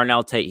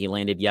 Carnell Tate, he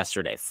landed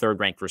yesterday,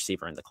 3rd-ranked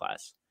receiver in the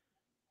class.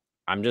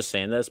 I'm just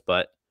saying this,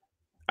 but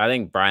I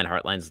think Brian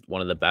Hartline's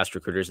one of the best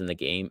recruiters in the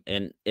game.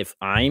 And if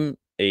I'm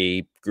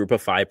a group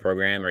of 5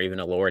 program or even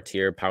a lower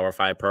tier Power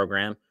 5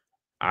 program,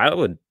 I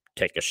would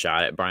take a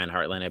shot at Brian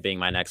Hartline at being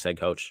my next head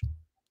coach.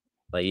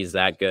 Like, he's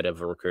that good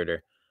of a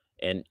recruiter.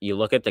 And you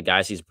look at the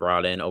guys he's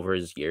brought in over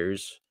his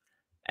years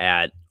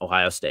at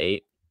Ohio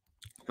State.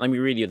 Let me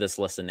read you this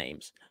list of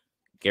names.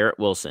 Garrett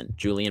Wilson,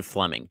 Julian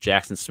Fleming,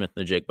 Jackson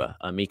Smith-Njigba,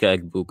 Emeka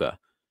Egbuka,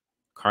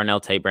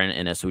 Carnell Tate, Brandon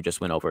Innes, who just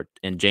went over,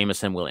 and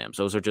Jamison Williams.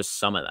 Those are just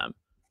some of them.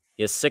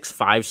 He has 6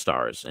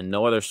 5-stars, and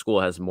no other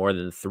school has more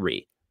than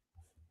 3.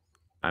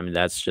 I mean,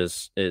 that's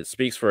just, it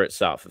speaks for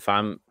itself. If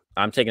I'm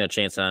taking a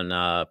chance on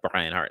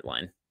Brian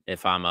Hartline,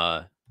 if I'm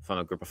a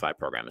group of 5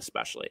 program,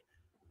 especially.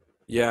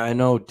 Yeah, I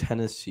know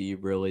Tennessee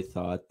really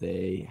thought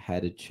they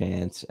had a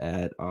chance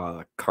at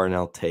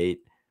Carnell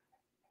Tate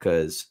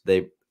because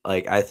they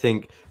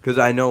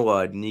I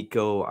know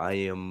Nico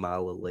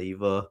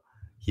Iamaleava,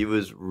 he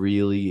was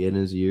really in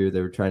his year.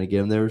 They were trying to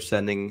get him. They were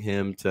sending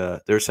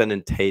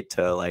Tate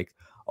to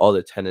all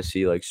the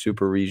Tennessee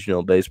super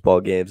regional baseball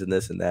games and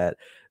this and that.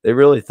 They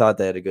really thought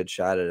they had a good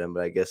shot at him,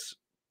 but I guess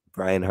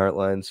Brian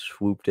Hartline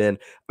swooped in.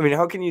 I mean,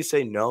 how can you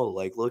say no?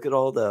 Look at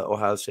all the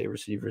Ohio State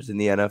receivers in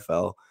the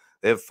NFL.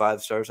 They have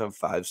 5 stars on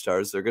 5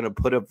 stars. They're going to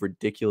put up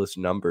ridiculous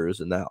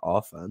numbers in that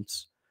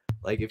offense.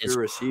 If you're a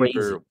receiver,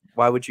 crazy.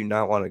 Why would you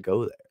not want to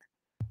go there?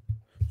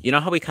 You know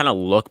how we kind of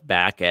look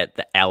back at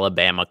the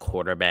Alabama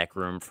quarterback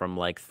room from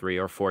 3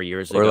 or 4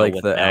 years ago? Or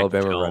with the Mac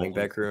Alabama Jones, running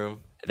back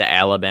room? The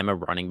Alabama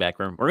running back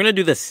room. We're going to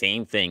do the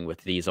same thing with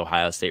these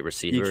Ohio State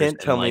receivers. You can't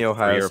tell me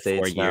Ohio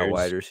State's not years.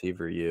 wide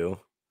receiver you.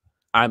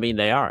 I mean,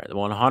 they are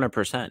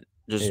 100%.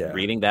 Just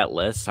reading that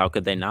list, how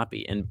could they not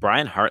be? And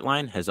Brian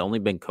Hartline has only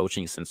been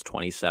coaching since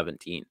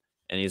 2017,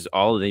 and he's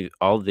all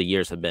of the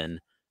years have been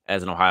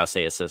as an Ohio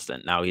State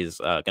assistant. Now he's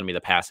going to be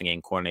the passing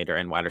game coordinator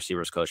and wide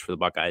receivers coach for the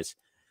Buckeyes.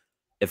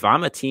 If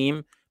I'm a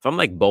team, if I'm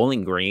like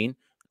Bowling Green,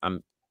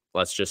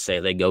 let's just say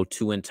they go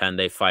 2-10,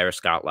 they fire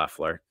Scott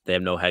Loeffler, they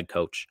have no head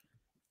coach.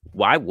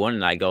 Why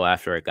wouldn't I go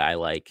after a guy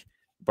like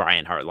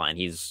Brian Hartline?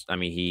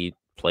 He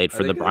played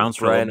for the Browns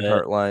for Brian a little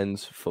bit.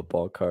 Hartline's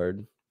football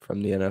card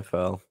from the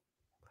NFL.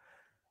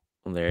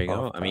 Well, there you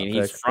go.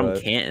 He's from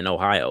Canton,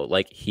 Ohio.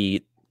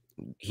 He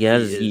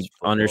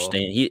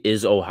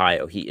is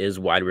Ohio. He is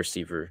wide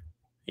receiver.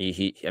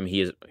 He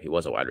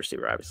was a wide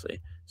receiver,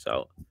 obviously.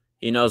 So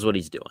he knows what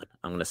he's doing.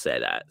 I'm going to say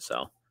that.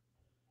 So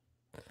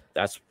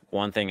that's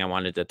one thing I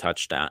wanted to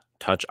touch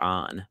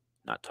on,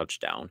 not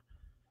touchdown.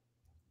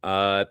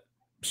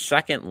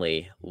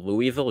 Secondly,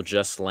 Louisville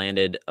just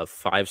landed a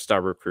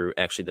 5-star recruit,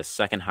 actually the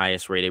second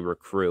highest rated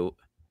recruit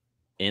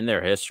in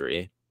their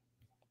history.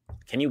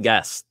 Can you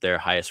guess their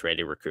highest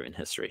rated recruit in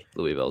history?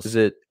 Louisville's. Is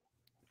it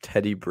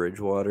Teddy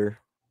Bridgewater?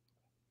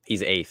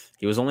 He's 8th.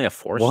 He was only a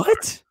 4-star.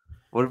 What?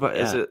 What about?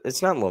 Yeah. Is it?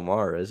 It's not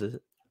Lamar, is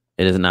it?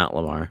 It is not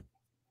Lamar.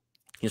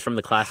 He's from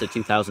the class of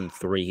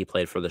 2003. He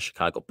played for the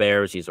Chicago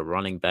Bears. He's a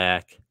running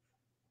back.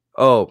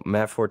 Oh,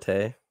 Matt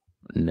Forte?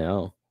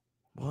 No.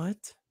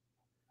 What?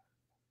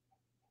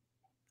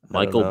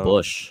 Michael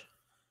Bush.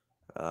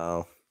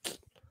 Oh.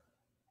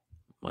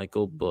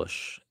 Michael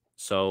Bush.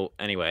 So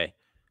anyway,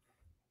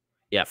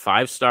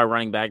 5-star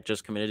running back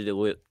just committed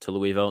to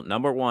Louisville.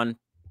 Number 1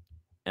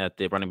 at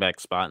the running back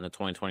spot in the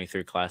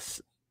 2023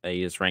 class.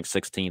 He is ranked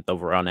 16th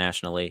overall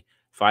nationally.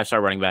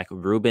 5-star running back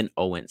Ruben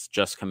Owens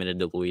just committed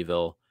to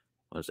Louisville.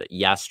 What was it?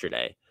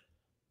 Yesterday.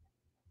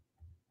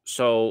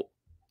 So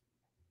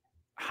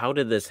how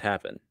did this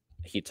happen?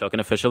 He took an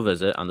official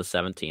visit on the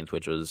 17th,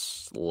 which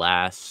was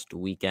last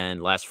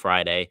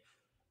Friday.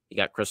 He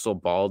got crystal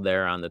balled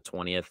there on the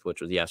 20th,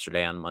 which was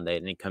yesterday on Monday,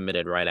 and he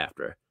committed right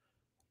after.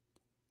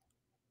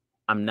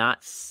 I'm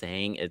not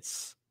saying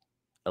it's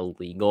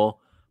illegal,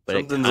 but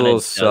something's a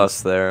little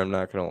sus there. I'm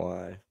not going to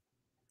lie.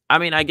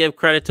 I give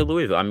credit to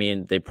Louisville.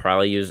 They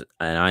probably use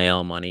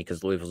NIL money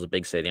because Louisville's a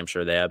big city. I'm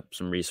sure they have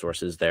some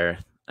resources there.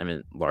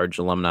 Large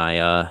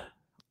alumni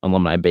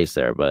base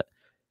there, but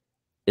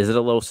is it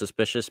a little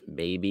suspicious?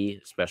 Maybe,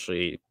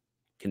 especially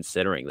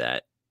considering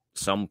that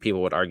some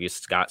people would argue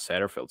Scott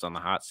Satterfield's on the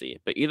hot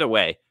seat. But either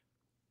way,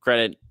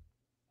 credit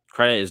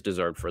is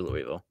deserved for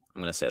Louisville.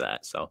 I'm going to say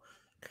that. So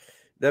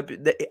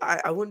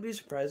I wouldn't be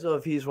surprised though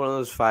if he's one of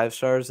those 5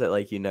 stars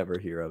that you never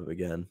hear of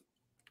again.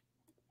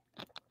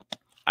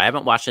 I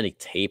haven't watched any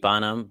tape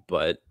on him,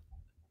 but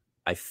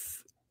I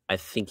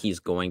think he's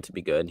going to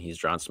be good. He's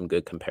drawn some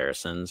good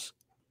comparisons.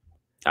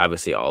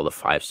 Obviously, all the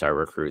 5-star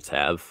recruits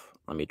have.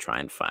 Let me try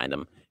and find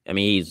him.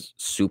 He's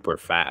super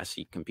fast.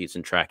 He competes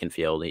in track and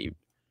field. He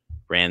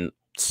ran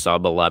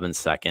sub 11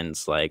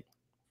 seconds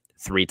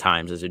 3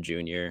 times as a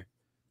junior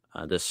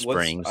this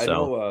spring. I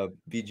know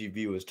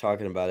BGV was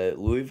talking about it.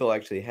 Louisville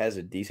actually has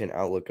a decent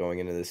outlook going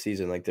into the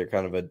season. They're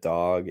kind of a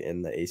dog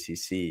in the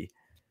ACC.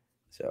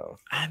 So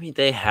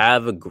they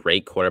have a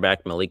great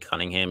quarterback, Malik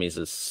Cunningham. He's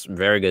a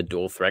very good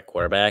dual threat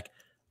quarterback.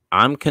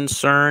 I'm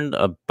concerned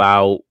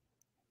about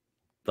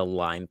the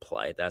line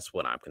play. That's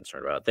what I'm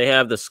concerned about. They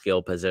have the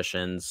skill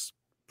positions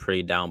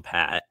pretty down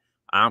pat.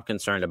 I'm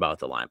concerned about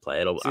the line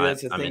play.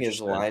 That's the thing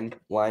is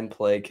line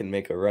play can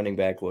make a running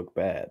back look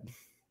bad.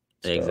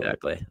 So,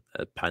 Exactly.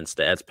 Penn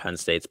State. That's Penn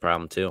State's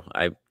problem too.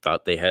 I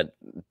thought they had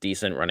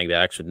decent running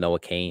backs with Noah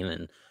Kane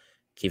and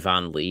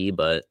Kevon Lee,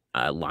 but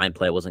line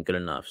play wasn't good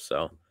enough. So,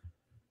 all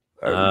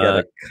right, we got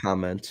a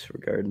comment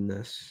regarding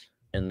this.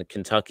 in the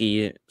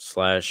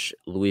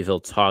Kentucky/Louisville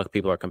talk,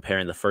 people are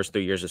comparing the first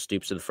 3 years of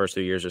Stoops to the first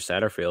 3 years of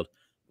Satterfield.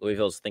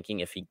 Louisville's thinking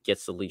if he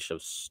gets the leash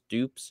of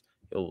Stoops,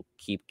 he'll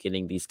keep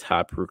getting these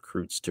top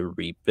recruits to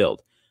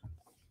rebuild.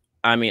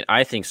 I mean,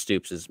 I think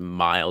Stoops is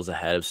miles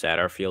ahead of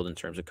Satterfield in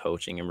terms of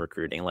coaching and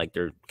recruiting. Like,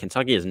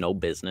 Kentucky has no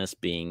business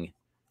being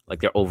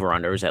like their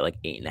over-unders at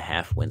like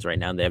 8.5 wins right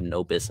now. They have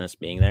no business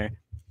being there.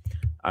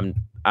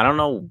 I don't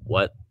know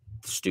what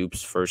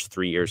Stoops' first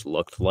 3 years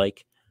looked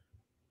like.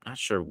 Not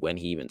sure when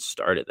he even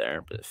started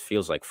there, but it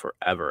feels like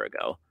forever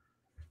ago.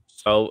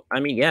 So, I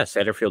mean, yeah,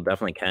 Satterfield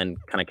definitely can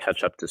kind of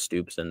catch up to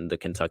Stoops and the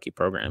Kentucky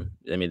program.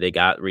 I mean, they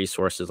got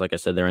resources. Like I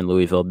said, they're in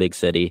Louisville, big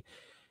city.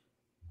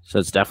 So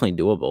it's definitely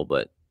doable,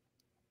 but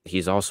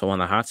he's also on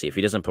the hot seat. If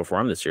he doesn't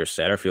perform this year,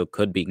 Satterfield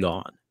could be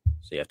gone.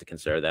 So you have to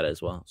consider that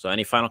as well. So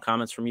any final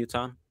comments from you,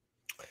 Tom?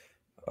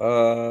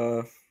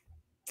 Not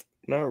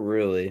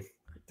really.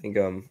 I think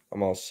I'm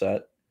all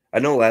set. I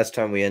know last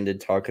time we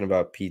ended talking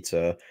about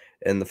pizza,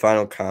 and the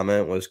final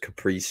comment was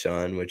Capri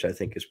Sun, which I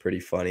think is pretty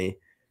funny.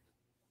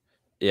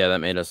 Yeah, that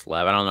made us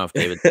laugh. I don't know if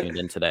David tuned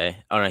in today.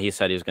 Oh no, he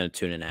said he was going to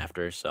tune in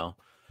after. So,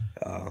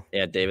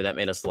 yeah, David, that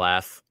made us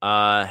laugh.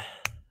 I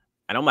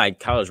know my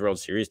College World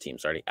Series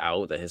team's already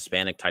out. The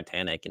Hispanic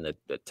Titanic and the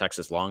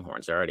Texas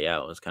Longhorns are already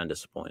out. I was kind of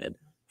disappointed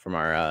from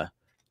our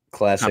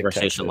classic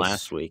conversation Texas.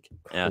 last week.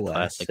 Yeah,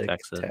 classic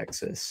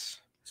Texas.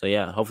 So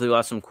yeah, hopefully we'll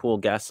have some cool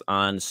guests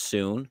on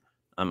soon.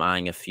 I'm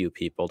eyeing a few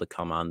people to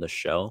come on the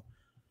show.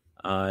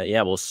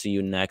 Yeah, we'll see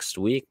you next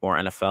week. More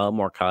NFL,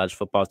 more college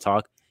football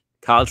talk.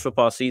 College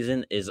football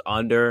season is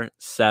under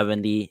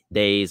 70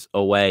 days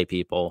away,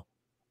 people.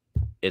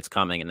 It's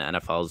coming, and the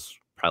NFL's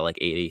probably like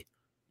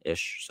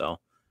 80-ish. So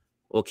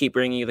we'll keep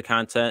bringing you the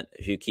content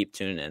if you keep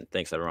tuning in.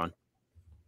 Thanks, everyone.